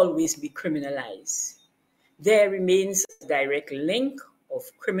would always be criminalized. There remains a direct link of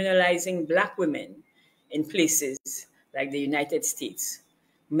criminalizing Black women in places like the United States,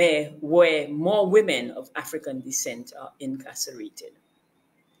 where more women of African descent are incarcerated.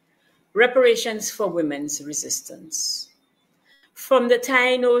 Reparations for women's resistance. From the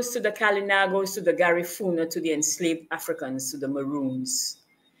Tainos to the Kalinagos to the Garifuna to the enslaved Africans to the Maroons,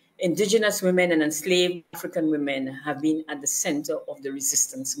 indigenous women and enslaved African women have been at the center of the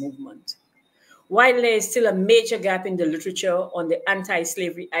resistance movement. While there is still a major gap in the literature on the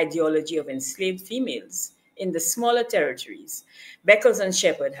anti-slavery ideology of enslaved females in the smaller territories, Beckles and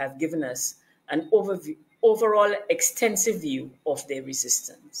Shepard have given us an overall extensive view of their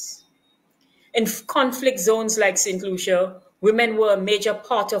resistance. In conflict zones like St. Lucia, women were a major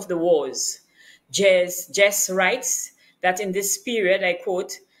part of the wars. Jess writes that in this period, I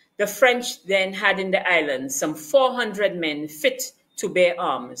quote, the French then had in the island some 400 men fit to bear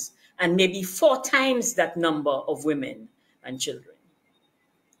arms, and maybe 4 times that number of women and children.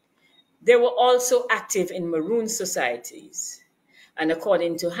 They were also active in maroon societies. And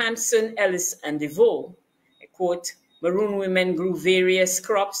according to Hanson, Ellis, and DeVoe, I quote, maroon women grew various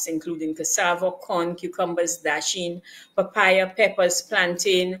crops, including cassava, corn, cucumbers, dasheen, papaya, peppers,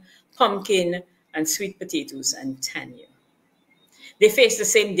 plantain, pumpkin, and sweet potatoes and tanya. They faced the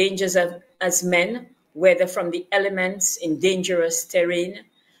same dangers as men, whether from the elements in dangerous terrain,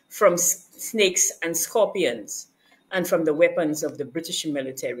 from snakes and scorpions, and from the weapons of the British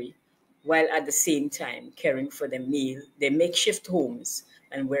military, while at the same time caring for their meal, their makeshift homes,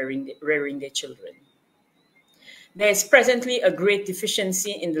 and rearing their children. There is presently a great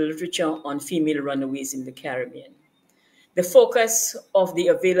deficiency in the literature on female runaways in the Caribbean. The focus of the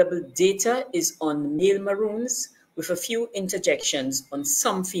available data is on male maroons, with a few interjections on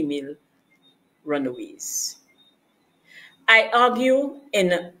some female runaways. I argue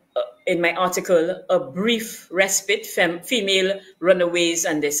in my article, A Brief Respite, Female Runaways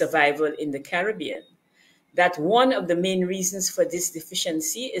and Their Survival in the Caribbean, that one of the main reasons for this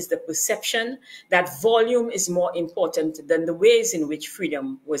deficiency is the perception that volume is more important than the ways in which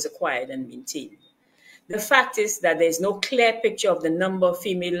freedom was acquired and maintained. The fact is that there is no clear picture of the number of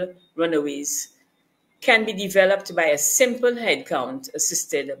female runaways can be developed by a simple head count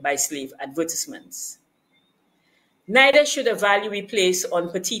assisted by slave advertisements. Neither should a value be placed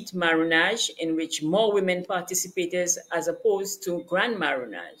on petite marronage, in which more women participated, as opposed to grand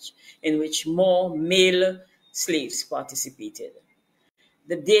marronage, in which more male slaves participated.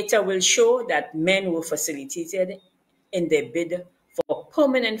 The data will show that men were facilitated in their bid for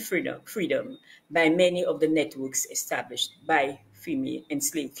permanent freedom by many of the networks established by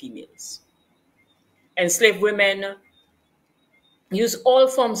enslaved females. Enslaved women use all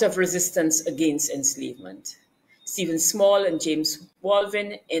forms of resistance against enslavement. Stephen Small and James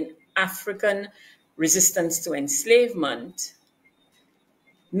Walvin in African Resistance to Enslavement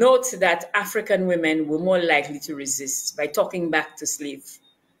note that African women were more likely to resist by talking back to slave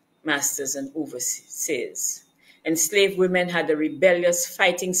masters and overseers. Enslaved women had a rebellious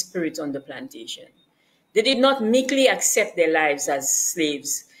fighting spirit on the plantation. They did not meekly accept their lives as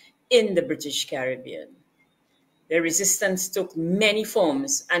slaves in the British Caribbean. Their resistance took many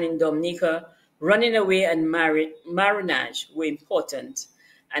forms, and in Dominica, running away and marronage were important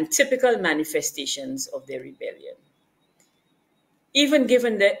and typical manifestations of their rebellion. Even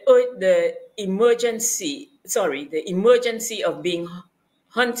given the emergency of being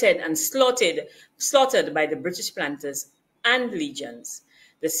hunted and slaughtered by the British planters and legions,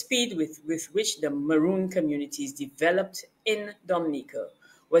 the speed with which the Maroon communities developed in Dominica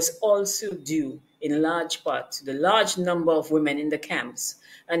was also due in large part to the large number of women in the camps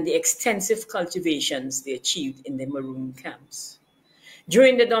and the extensive cultivations they achieved in the Maroon camps.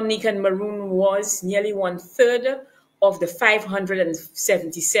 During the Dominican Maroon Wars, nearly one-third of the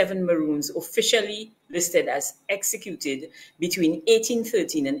 577 Maroons officially listed as executed between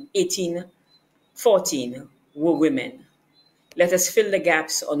 1813 and 1814 were women. Let us fill the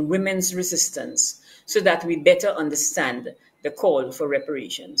gaps on women's resistance so that we better understand the call for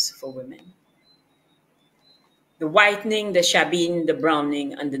reparations for women. The whitening, the shabbing, the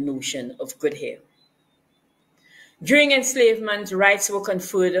browning, and the notion of good hair. During enslavement, rights were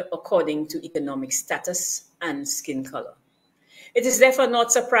conferred according to economic status and skin color. It is therefore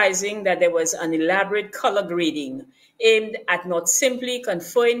not surprising that there was an elaborate color grading aimed at not simply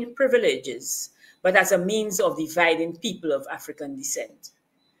conferring privileges, but as a means of dividing people of African descent.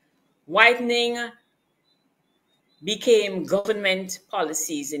 Whitening became government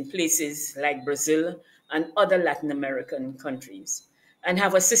policies in places like Brazil and other Latin American countries, and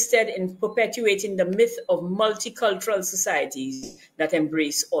have assisted in perpetuating the myth of multicultural societies that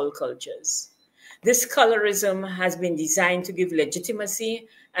embrace all cultures. This colorism has been designed to give legitimacy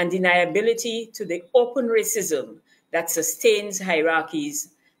and deniability to the open racism that sustains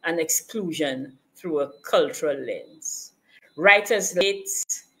hierarchies and exclusion through a cultural lens. Writers like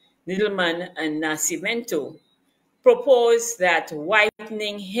Yates, Needleman, and Nascimento propose that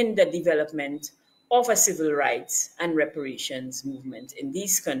whitening hindered development of a civil rights and reparations movement in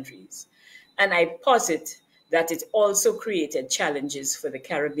these countries. And I posit that it also created challenges for the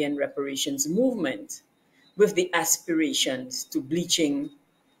Caribbean reparations movement with the aspirations to bleaching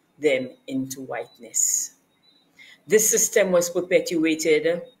them into whiteness. This system was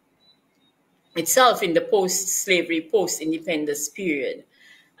perpetuated itself in the post-slavery, post-independence period.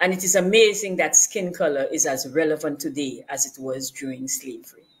 And it is amazing that skin color is as relevant today as it was during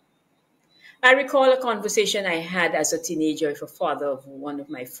slavery. I recall a conversation I had as a teenager with a father of one of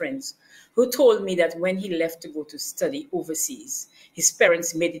my friends who told me that when he left to go to study overseas, his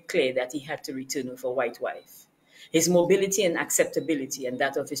parents made it clear that he had to return with a white wife. His mobility and acceptability and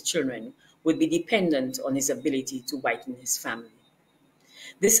that of his children would be dependent on his ability to whiten his family.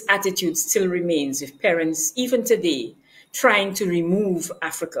 This attitude still remains with parents, even today, trying to remove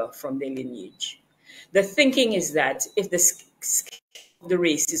Africa from their lineage. The thinking is that if the skin of the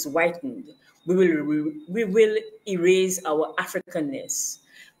race is whitened, we will erase our Africanness,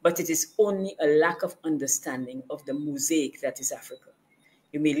 but it is only a lack of understanding of the mosaic that is Africa.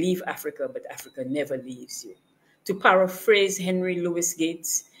 You may leave Africa, but Africa never leaves you. To paraphrase Henry Louis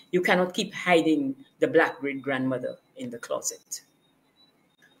Gates, you cannot keep hiding the black great-grandmother in the closet.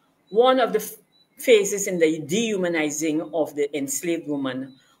 One of the phases in the dehumanizing of the enslaved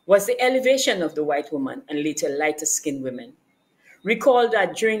woman was the elevation of the white woman and later lighter-skinned women. Recall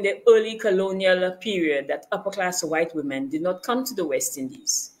that during the early colonial period that upper-class white women did not come to the West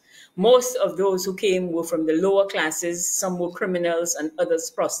Indies. Most of those who came were from the lower classes, some were criminals and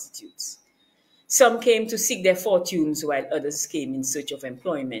others prostitutes. Some came to seek their fortunes while others came in search of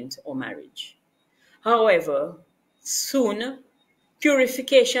employment or marriage. However, soon,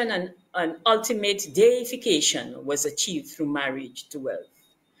 purification and ultimate deification was achieved through marriage to wealth.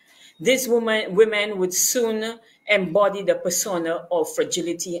 These women would soon embody the persona of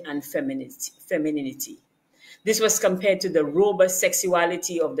fragility and femininity. This was compared to the robust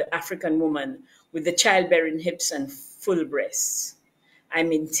sexuality of the African woman with the childbearing hips and full breasts. I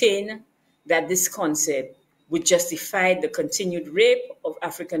maintain that this concept would justify the continued rape of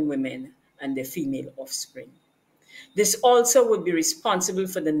African women and their female offspring. This also would be responsible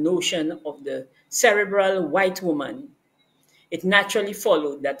for the notion of the cerebral white woman. It naturally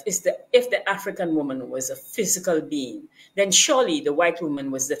followed that if the African woman was a physical being, then surely the white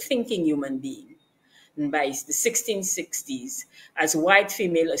woman was the thinking human being. And by the 1660s, as white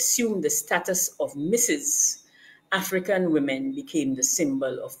female assumed the status of Mrs., African women became the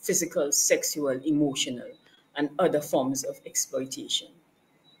symbol of physical, sexual, emotional, and other forms of exploitation.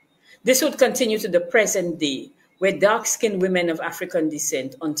 This would continue to the present day, where dark-skinned women of African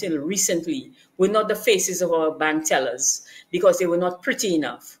descent until recently were not the faces of our bank tellers because they were not pretty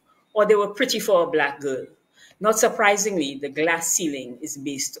enough, or they were pretty for a black girl. Not surprisingly, the glass ceiling is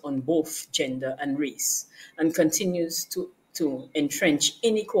based on both gender and race and continues to entrench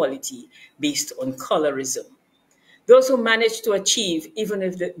inequality based on colorism. Those who manage to achieve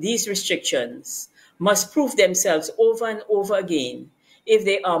even these restrictions must prove themselves over and over again if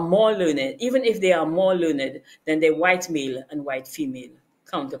they are more learned, even if they are more learned than their white male and white female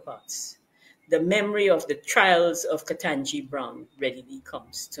counterparts. the memory of the trials of Ketanji Brown readily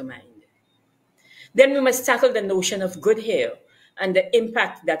comes to mind. Then we must tackle the notion of good hair and the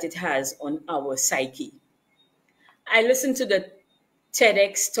impact that it has on our psyche. I listened to the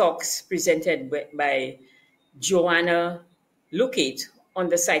TEDx talks presented by Joanna Luckett on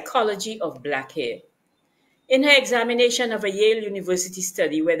the psychology of black hair. In her examination of a Yale University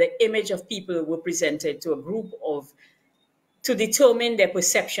study where the image of people were presented to a group to determine their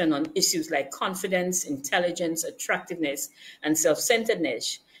perception on issues like confidence, intelligence, attractiveness, and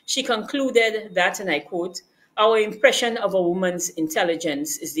self-centeredness, she concluded that, and I quote, "Our impression of a woman's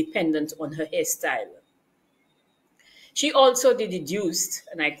intelligence is dependent on her hairstyle." She also deduced,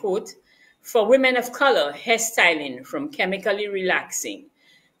 and I quote, "For women of color, hairstyling, from chemically relaxing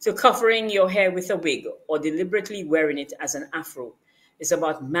to covering your hair with a wig or deliberately wearing it as an afro, is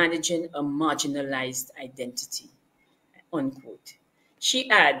about managing a marginalized identity," unquote. She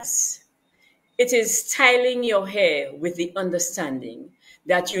adds, "It is styling your hair with the understanding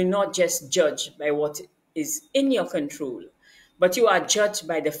that you're not just judged by what is in your control, but you are judged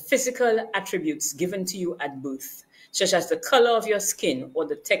by the physical attributes given to you at birth, such as the color of your skin or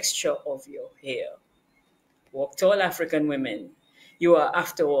the texture of your hair. Walk tall, African women. You are,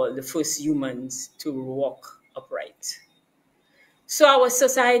 after all, the first humans to walk upright." So our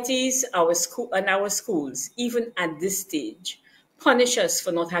societies, our schools, even at this stage, punish us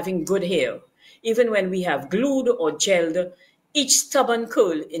for not having good hair, even when we have glued or gelled each stubborn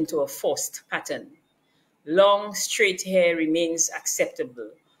curl into a forced pattern. Long, straight hair remains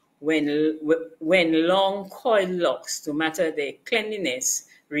acceptable when long coiled locks, no matter their cleanliness,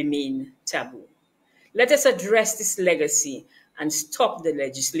 remain taboo. Let us address this legacy and stop the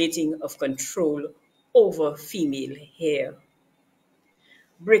legislating of control over female hair.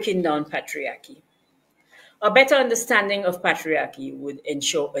 Breaking down patriarchy. A better understanding of patriarchy would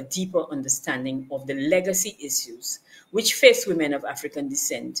ensure a deeper understanding of the legacy issues which face women of African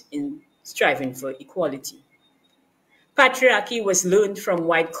descent in striving for equality. Patriarchy was learned from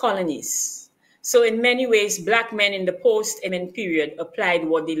white colonies. So in many ways, black men in the post-Amen period applied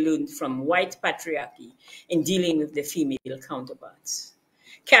what they learned from white patriarchy in dealing with their female counterparts.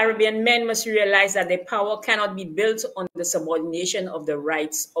 Caribbean men must realize that their power cannot be built on the subordination of the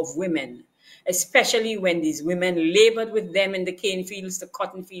rights of women, especially when these women labored with them in the cane fields, the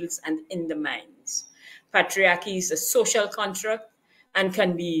cotton fields, and in the mines. Patriarchy is a social construct and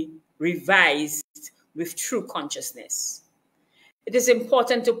can be revised with true consciousness. It is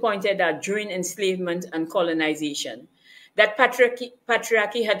important to point out that during enslavement and colonization, that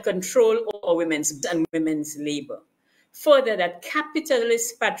patriarchy had control over women's labor. Further, that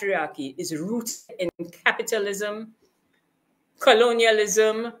capitalist patriarchy is rooted in capitalism,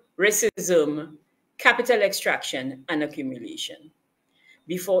 colonialism, racism, capital extraction, and accumulation.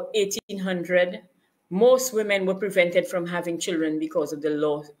 Before 1800, most women were prevented from having children because of the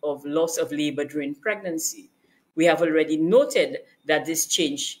loss of labor during pregnancy. We have already noted that this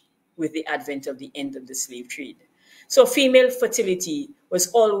changed with the advent of the end of the slave trade. So female fertility was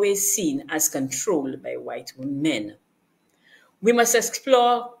always seen as controlled by white men. We must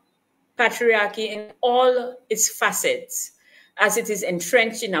explore patriarchy in all its facets, as it is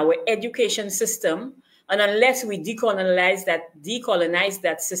entrenched in our education system, and unless we decolonize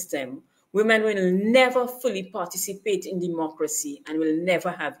that system, women will never fully participate in democracy and will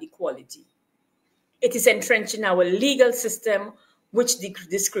never have equality. It is entrenched in our legal system, which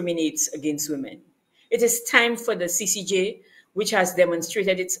discriminates against women. It is time for the CCJ, which has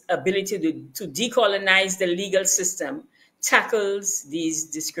demonstrated its ability to decolonize the legal system, tackles these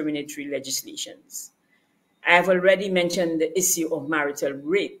discriminatory legislations. I have already mentioned the issue of marital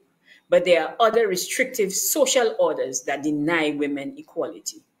rape, but there are other restrictive social orders that deny women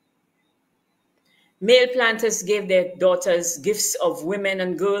equality. Male planters gave their daughters gifts of women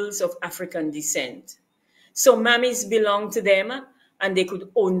and girls of African descent. So mammies belonged to them and they could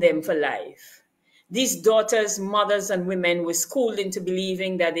own them for life. These daughters, mothers, and women were schooled into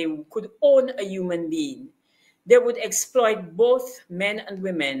believing that they could own a human being. They would exploit both men and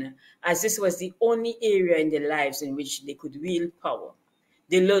women, as this was the only area in their lives in which they could wield power.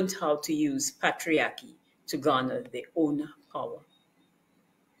 They learned how to use patriarchy to garner their own power.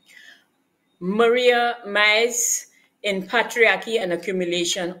 Maria Mies, in Patriarchy and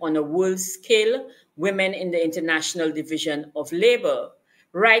Accumulation on a World Scale, Women in the International Division of Labor,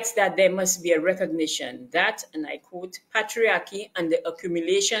 writes that there must be a recognition that, and I quote, patriarchy and the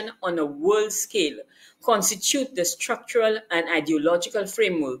accumulation on a world scale constitute the structural and ideological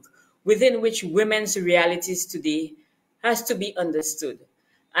framework within which women's realities today has to be understood,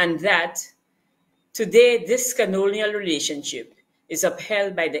 and that today this colonial relationship is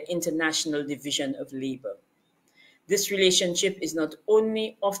upheld by the International Division of Labor. This relationship is not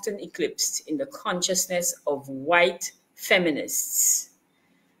only often eclipsed in the consciousness of white feminists,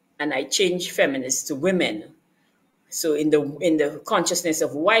 and I change feminists to women. So in the consciousness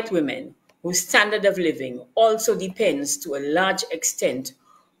of white women, whose standard of living also depends to a large extent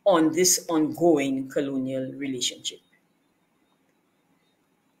on this ongoing colonial relationship.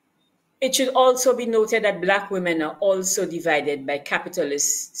 It should also be noted that Black women are also divided by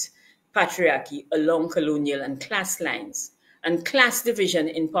capitalist patriarchy along colonial and class lines, and class division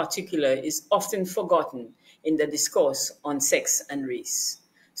in particular is often forgotten in the discourse on sex and race.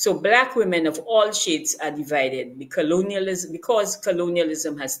 So Black women of all shades are divided because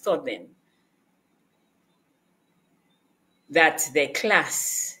colonialism has taught them that their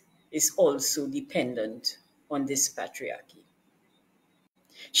class is also dependent on this patriarchy.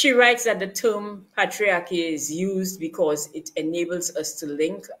 She writes that the term patriarchy is used because it enables us to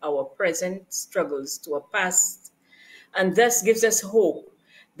link our present struggles to a past and thus gives us hope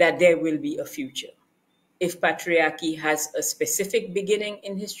that there will be a future. If patriarchy has a specific beginning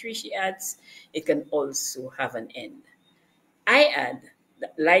in history, she adds, it can also have an end. I add,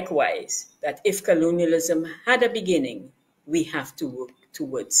 likewise, that if colonialism had a beginning, we have to work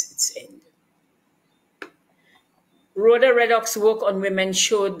towards its end. Rhoda Reddock's work on women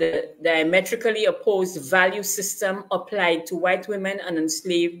showed the diametrically opposed value system applied to white women and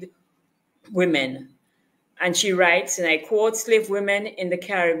enslaved women. And she writes, and I quote, "Slave women in the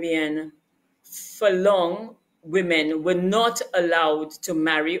Caribbean, for long, women were not allowed to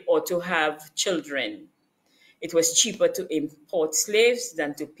marry or to have children. It was cheaper to import slaves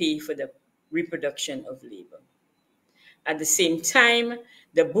than to pay for the reproduction of labor. At the same time,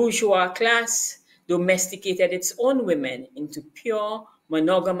 the bourgeois class domesticated its own women into pure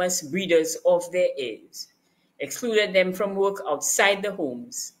monogamous breeders of their heirs, excluded them from work outside the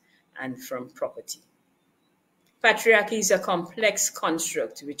homes and from property. Patriarchy is a complex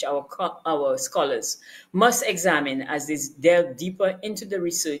construct which our scholars must examine as they delve deeper into the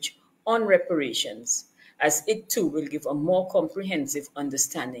research on reparations, as it too will give a more comprehensive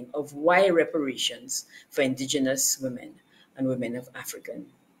understanding of why reparations for indigenous women and women of African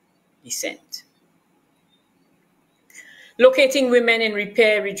descent. Locating women in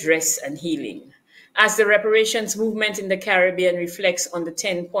repair, redress, and healing. As the reparations movement in the Caribbean reflects on the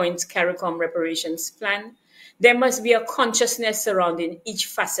 10-point CARICOM reparations plan, there must be a consciousness surrounding each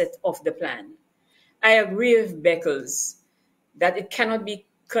facet of the plan. I agree with Beckles that it cannot be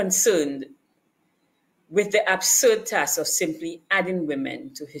concerned with the absurd task of simply adding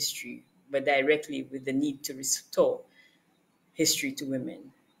women to history, but directly with the need to restore history to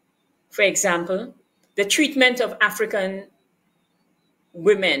women. For example, the treatment of African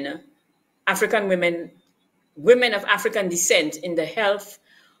women, women of African descent in the health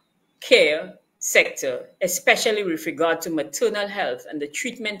care sector, especially with regard to maternal health and the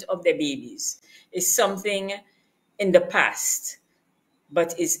treatment of their babies, is something in the past,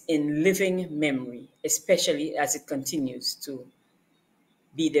 but is in living memory, especially as it continues to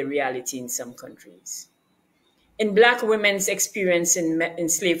be the reality in some countries. In Black women's experience in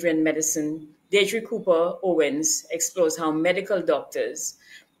slavery and medicine, Deirdre Cooper Owens explores how medical doctors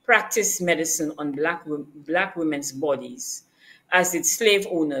practice medicine on Black women's bodies, as did slave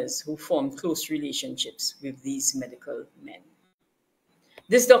owners who formed close relationships with these medical men.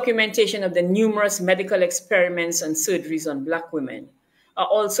 This documentation of the numerous medical experiments and surgeries on Black women are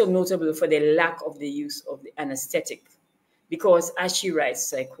also notable for their lack of the use of the anesthetic, because, as she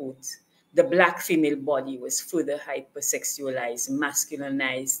writes, I quote, "The Black female body was further hypersexualized,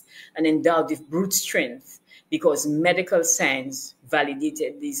 masculinized, and endowed with brute strength because medical science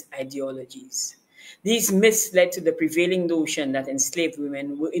validated these ideologies. These myths led to the prevailing notion that enslaved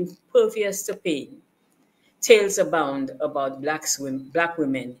women were impervious to pain. Tales abound about Black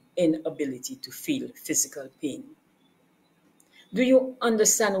women inability to feel physical pain." Do you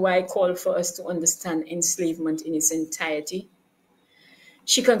understand why I call for us to understand enslavement in its entirety?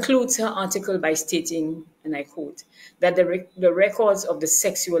 She concludes her article by stating, and I quote, that the records of the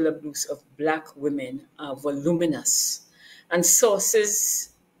sexual abuse of Black women are voluminous, and sources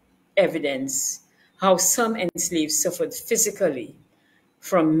evidence how some enslaved suffered physically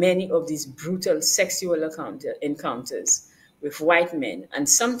from many of these brutal sexual encounters with white men and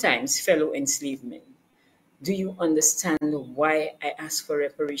sometimes fellow enslaved men. Do you understand why I ask for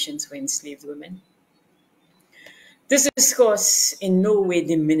reparations for enslaved women? This discourse in no way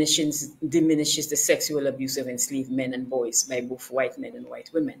diminishes the sexual abuse of enslaved men and boys by both white men and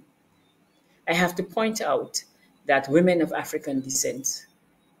white women. I have to point out that women of African descent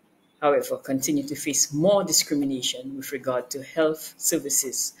however, continue to face more discrimination with regard to health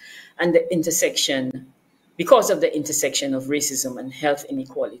services and the intersection, because of the intersection of racism and health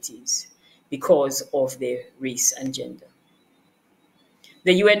inequalities, because of their race and gender.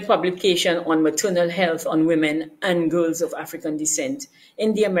 The UN publication on maternal health on women and girls of African descent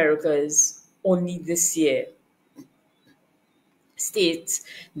in the Americas only this year states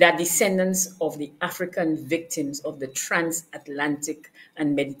that descendants of the African victims of the transatlantic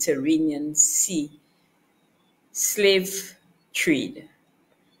and Mediterranean Sea slave trade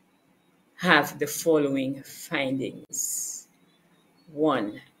have the following findings.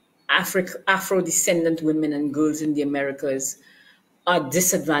 One, Afro-descendant women and girls in the Americas are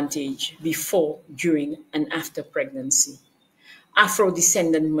disadvantaged before, during, and after pregnancy.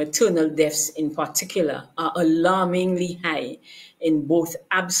 Afro-descendant maternal deaths in particular are alarmingly high in both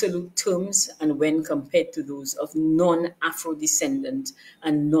absolute terms and when compared to those of non-Afro-descendant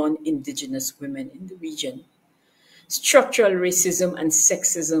and non-indigenous women in the region. Structural racism and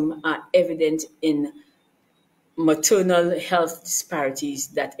sexism are evident in maternal health disparities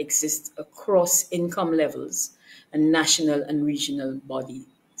that exist across income levels and national and regional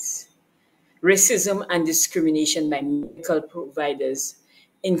bodies. Racism and discrimination by medical providers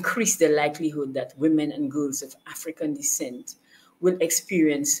increase the likelihood that women and girls of African descent will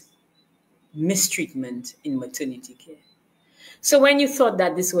experience mistreatment in maternity care. So when you thought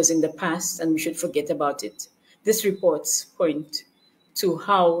that this was in the past and we should forget about it, these reports point to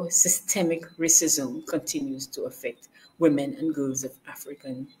how systemic racism continues to affect women and girls of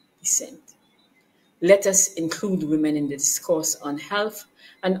African descent. Let us include women in the discourse on health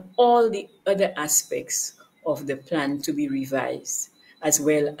and all the other aspects of the plan to be revised, as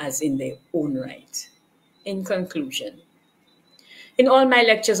well as in their own right. In conclusion, in all my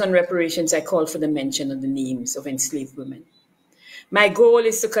lectures on reparations, I call for the mention of the names of enslaved women. My goal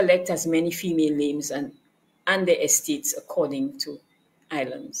is to collect as many female names and their estates according to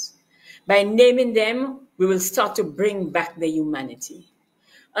islands. By naming them, we will start to bring back their humanity.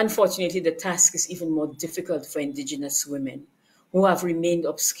 Unfortunately, the task is even more difficult for indigenous women who have remained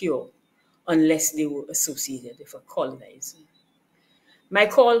obscure unless they were associated with a colonizer. My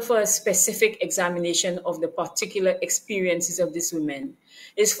call for a specific examination of the particular experiences of these women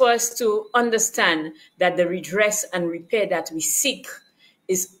is for us to understand that the redress and repair that we seek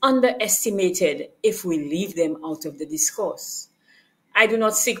is underestimated if we leave them out of the discourse. I do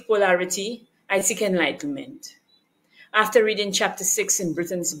not seek polarity, I seek enlightenment. After reading chapter 6 in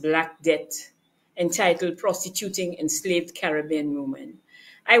Britain's Black Death, entitled Prostituting Enslaved Caribbean Women,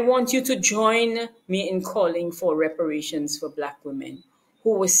 I want you to join me in calling for reparations for Black women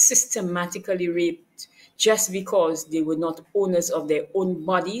who were systematically raped just because they were not owners of their own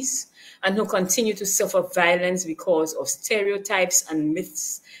bodies and who continue to suffer violence because of stereotypes and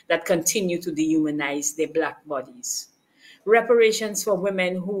myths that continue to dehumanize their Black bodies. Reparations for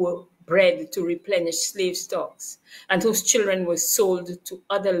women who were bred to replenish slave stocks and whose children were sold to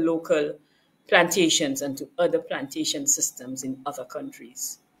other local plantations and to other plantation systems in other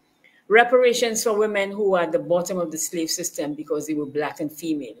countries. Reparations for women who are at the bottom of the slave system because they were Black and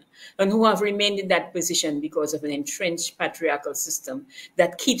female, and who have remained in that position because of an entrenched patriarchal system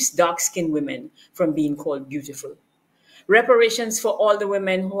that keeps dark-skinned women from being called beautiful. Reparations for all the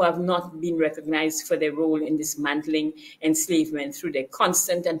women who have not been recognized for their role in dismantling enslavement through their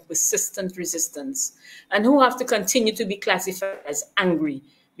constant and persistent resistance, and who have to continue to be classified as angry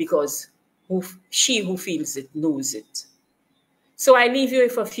because she who feels it knows it. So I leave you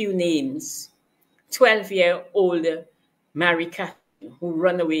with a few names. 12-year-old Mary Catherine, who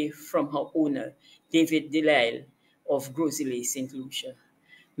ran away from her owner, David Delisle of Grosley, St. Lucia.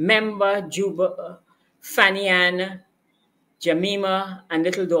 Member Juba, Fanny Ann, Jemima, and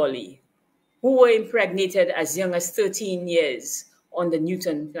Little Dolly, who were impregnated as young as 13 years on the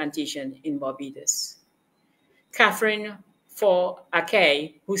Newton plantation in Barbados. Catherine for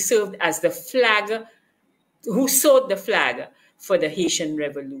Akay, who sewed the flag for the Haitian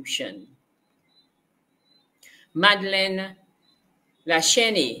Revolution. Madeleine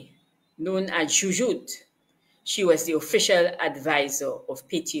Lachene, known as Jujut, she was the official advisor of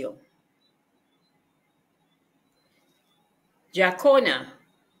Pétion. Jacona,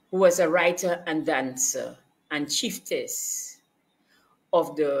 who was a writer and dancer and chiefess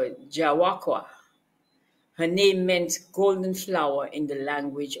of the Jawakwa. Her name meant golden flower in the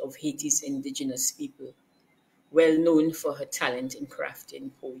language of Haiti's indigenous people, well known for her talent in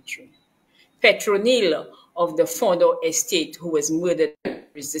crafting poetry. Petronille of the Fondo estate, who was murdered in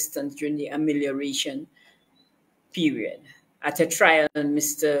resistance during the amelioration period. At her trial,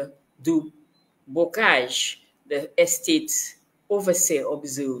 Mr. Du Bocage, the estate's overseer,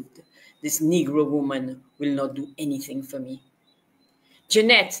 observed This Negro woman will not do anything for me.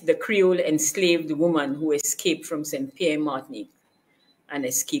 Jeanette, the Creole enslaved woman who escaped from St. Pierre, Martinique, and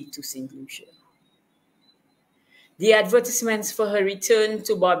escaped to St. Lucia. The advertisements for her return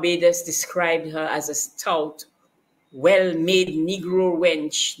to Barbados described her as a stout, well-made Negro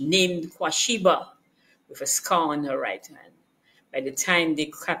wench named Kwashiba, with a scar on her right hand. By the time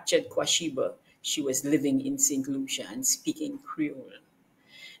they captured Kwashiba, she was living in St. Lucia and speaking Creole.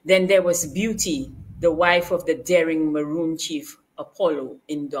 Then there was Beauty, the wife of the daring Maroon chief Apollo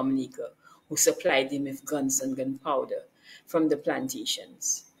in Dominica, who supplied him with guns and gunpowder from the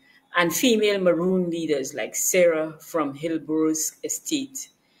plantations, and female Maroon leaders like Sarah from Hillsborough's estate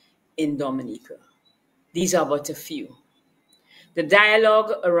in Dominica. These are but a few. The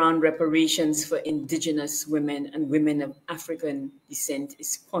dialogue around reparations for indigenous women and women of African descent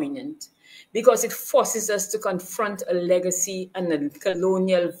is poignant because it forces us to confront a legacy and a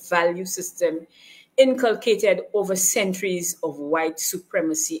colonial value system inculcated over centuries of white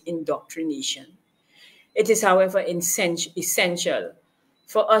supremacy indoctrination. It is, however, essential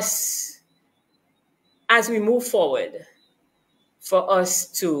for us, as we move forward, for us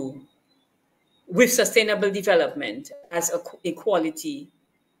to, with sustainable development, as equality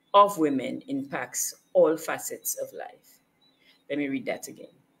of women impacts all facets of life. Let me read that again.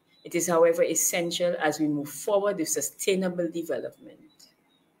 It is, however, essential as we move forward with sustainable development,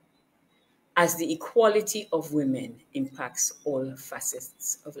 as the equality of women impacts all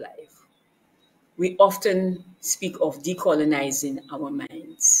facets of life. We often speak of decolonizing our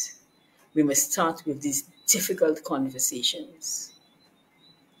minds. We must start with these difficult conversations.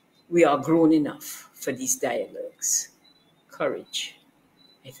 We are grown enough for these dialogues. Courage.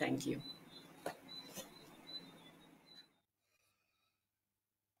 I thank you.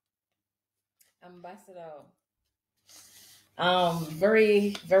 Ambassador.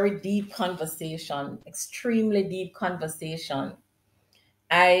 Very, very deep conversation, extremely deep conversation.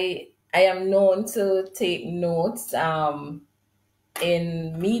 I am known to take notes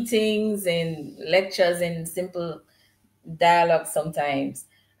in meetings, in lectures, in simple dialogue sometimes.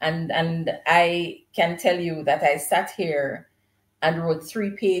 And I can tell you that I sat here and wrote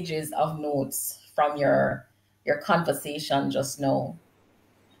 3 pages of notes from your conversation just now.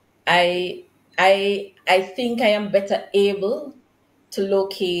 I think I am better able to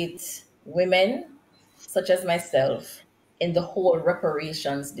locate women such as myself in the whole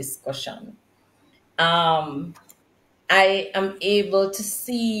reparations discussion. Um, I am able to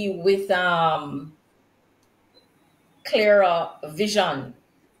see with clearer vision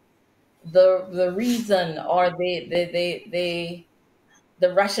the reason or the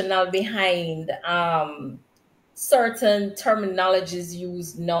rationale behind certain terminologies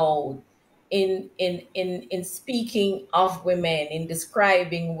used now in speaking of women, in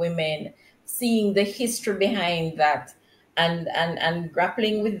describing women, seeing the history behind that, and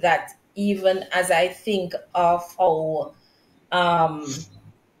grappling with that, even as I think of how um,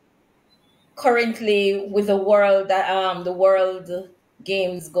 currently with the world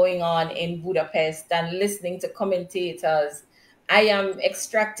games going on in Budapest and listening to commentators, I am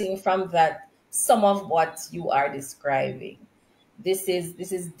extracting from that some of what you are describing. This is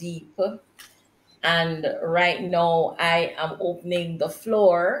deep, and right now I am opening the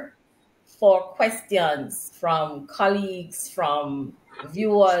floor for questions from colleagues, from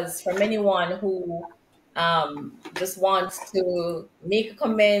viewers, from anyone who just wants to make a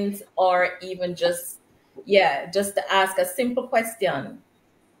comment or even just to ask a simple question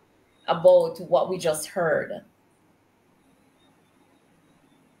about what we just heard.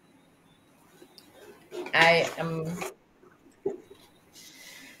 I am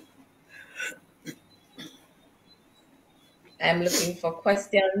I'm looking for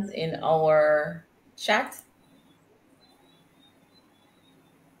questions in our chat.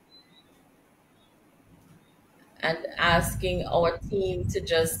 And asking our team to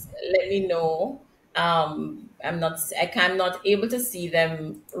just let me know. I'm not able to see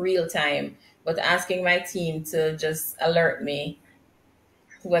them real time, but asking my team to just alert me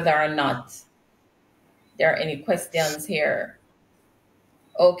whether or not there are any questions here.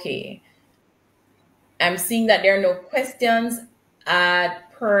 Okay. I'm seeing that there are no questions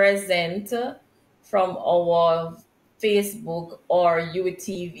at present from our Facebook or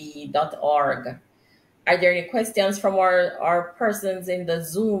utv.org. Are there any questions from our persons in the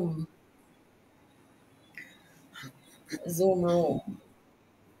Zoom room?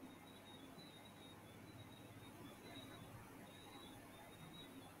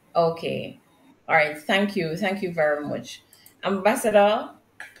 Okay. All right. Thank you. Thank you very much. Ambassador,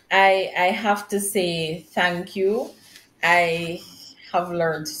 I have to say thank you. I have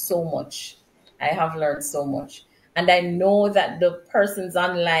learned so much. I have learned so much. And I know that the persons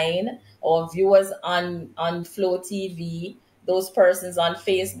online or viewers on Flow TV, those persons on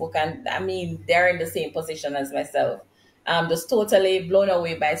Facebook, and I mean, they're in the same position as myself. Just totally blown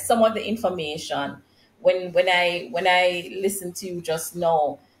away by some of the information when I listen to you just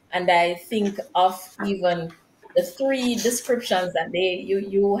now, and I think of even the three descriptions that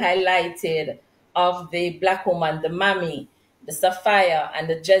you highlighted of the black woman, the Mammy, the Sapphire, and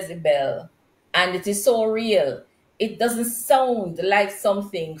the Jezebel, and it is so real. It doesn't sound like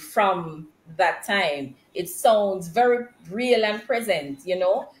something from that time. It sounds very real and present,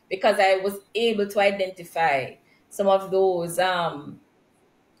 because I was able to identify some of those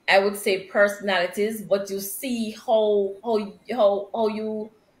I would say personalities, but you see how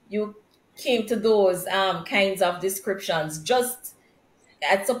you came to those kinds of descriptions. Just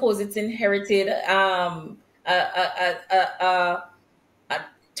I suppose it's inherited uh, uh, uh, uh, uh,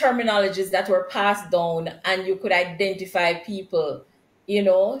 terminologies that were passed down, and you could identify people,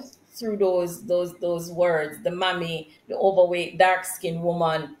 through those words. The Mammy, the overweight, dark skinned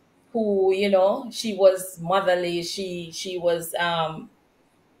woman who, she was motherly. She was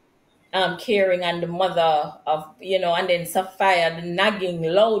caring, and the mother of, and then Sapphire, the nagging,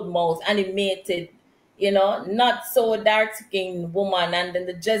 loudmouth, animated, not so dark skinned woman, and then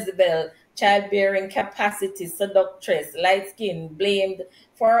the Jezebel, childbearing capacity, seductress, light skin, blamed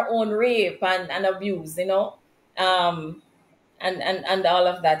for her own rape and abuse, and all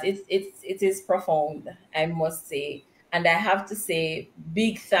of that. It is profound, I must say. And I have to say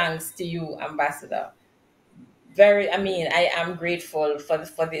big thanks to you, Ambassador. I mean, I am grateful for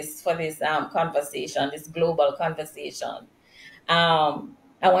this conversation, this global conversation. I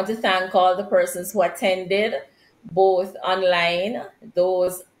want to thank all the persons who attended, both online,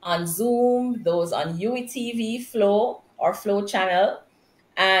 those on Zoom, those on UETV Flow or Flow channel,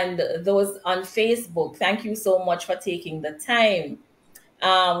 and those on Facebook. Thank you so much for taking the time.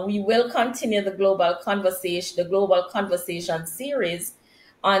 We will continue the global conversation series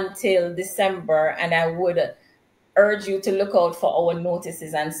until December, and I would urge you to look out for our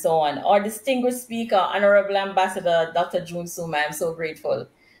notices and so on. Our distinguished speaker, Honorable Ambassador Dr. June Suma, I'm so grateful.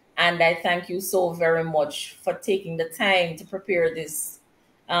 And I thank you so very much for taking the time to prepare this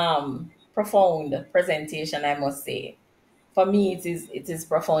profound presentation, I must say. For me, it is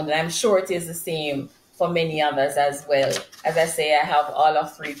profound, and I'm sure it is the same for many others as well. As I say, I have all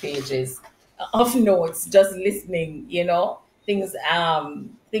of 3 pages of notes just listening, things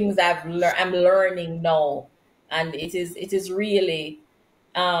I'm learning now, and it is really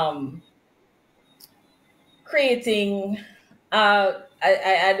um creating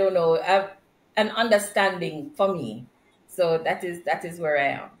I don't know, an understanding for me. So that is where I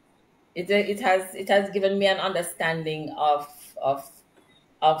am. It has given me an understanding of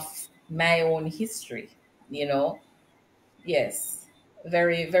my own history, you know. Yes,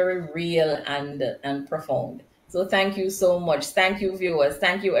 very, very real and profound. So thank you so much. Thank you, viewers.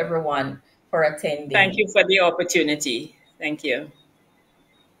 Thank you, everyone, for Thank attending. you for the opportunity. Thank you.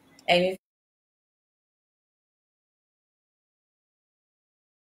 Any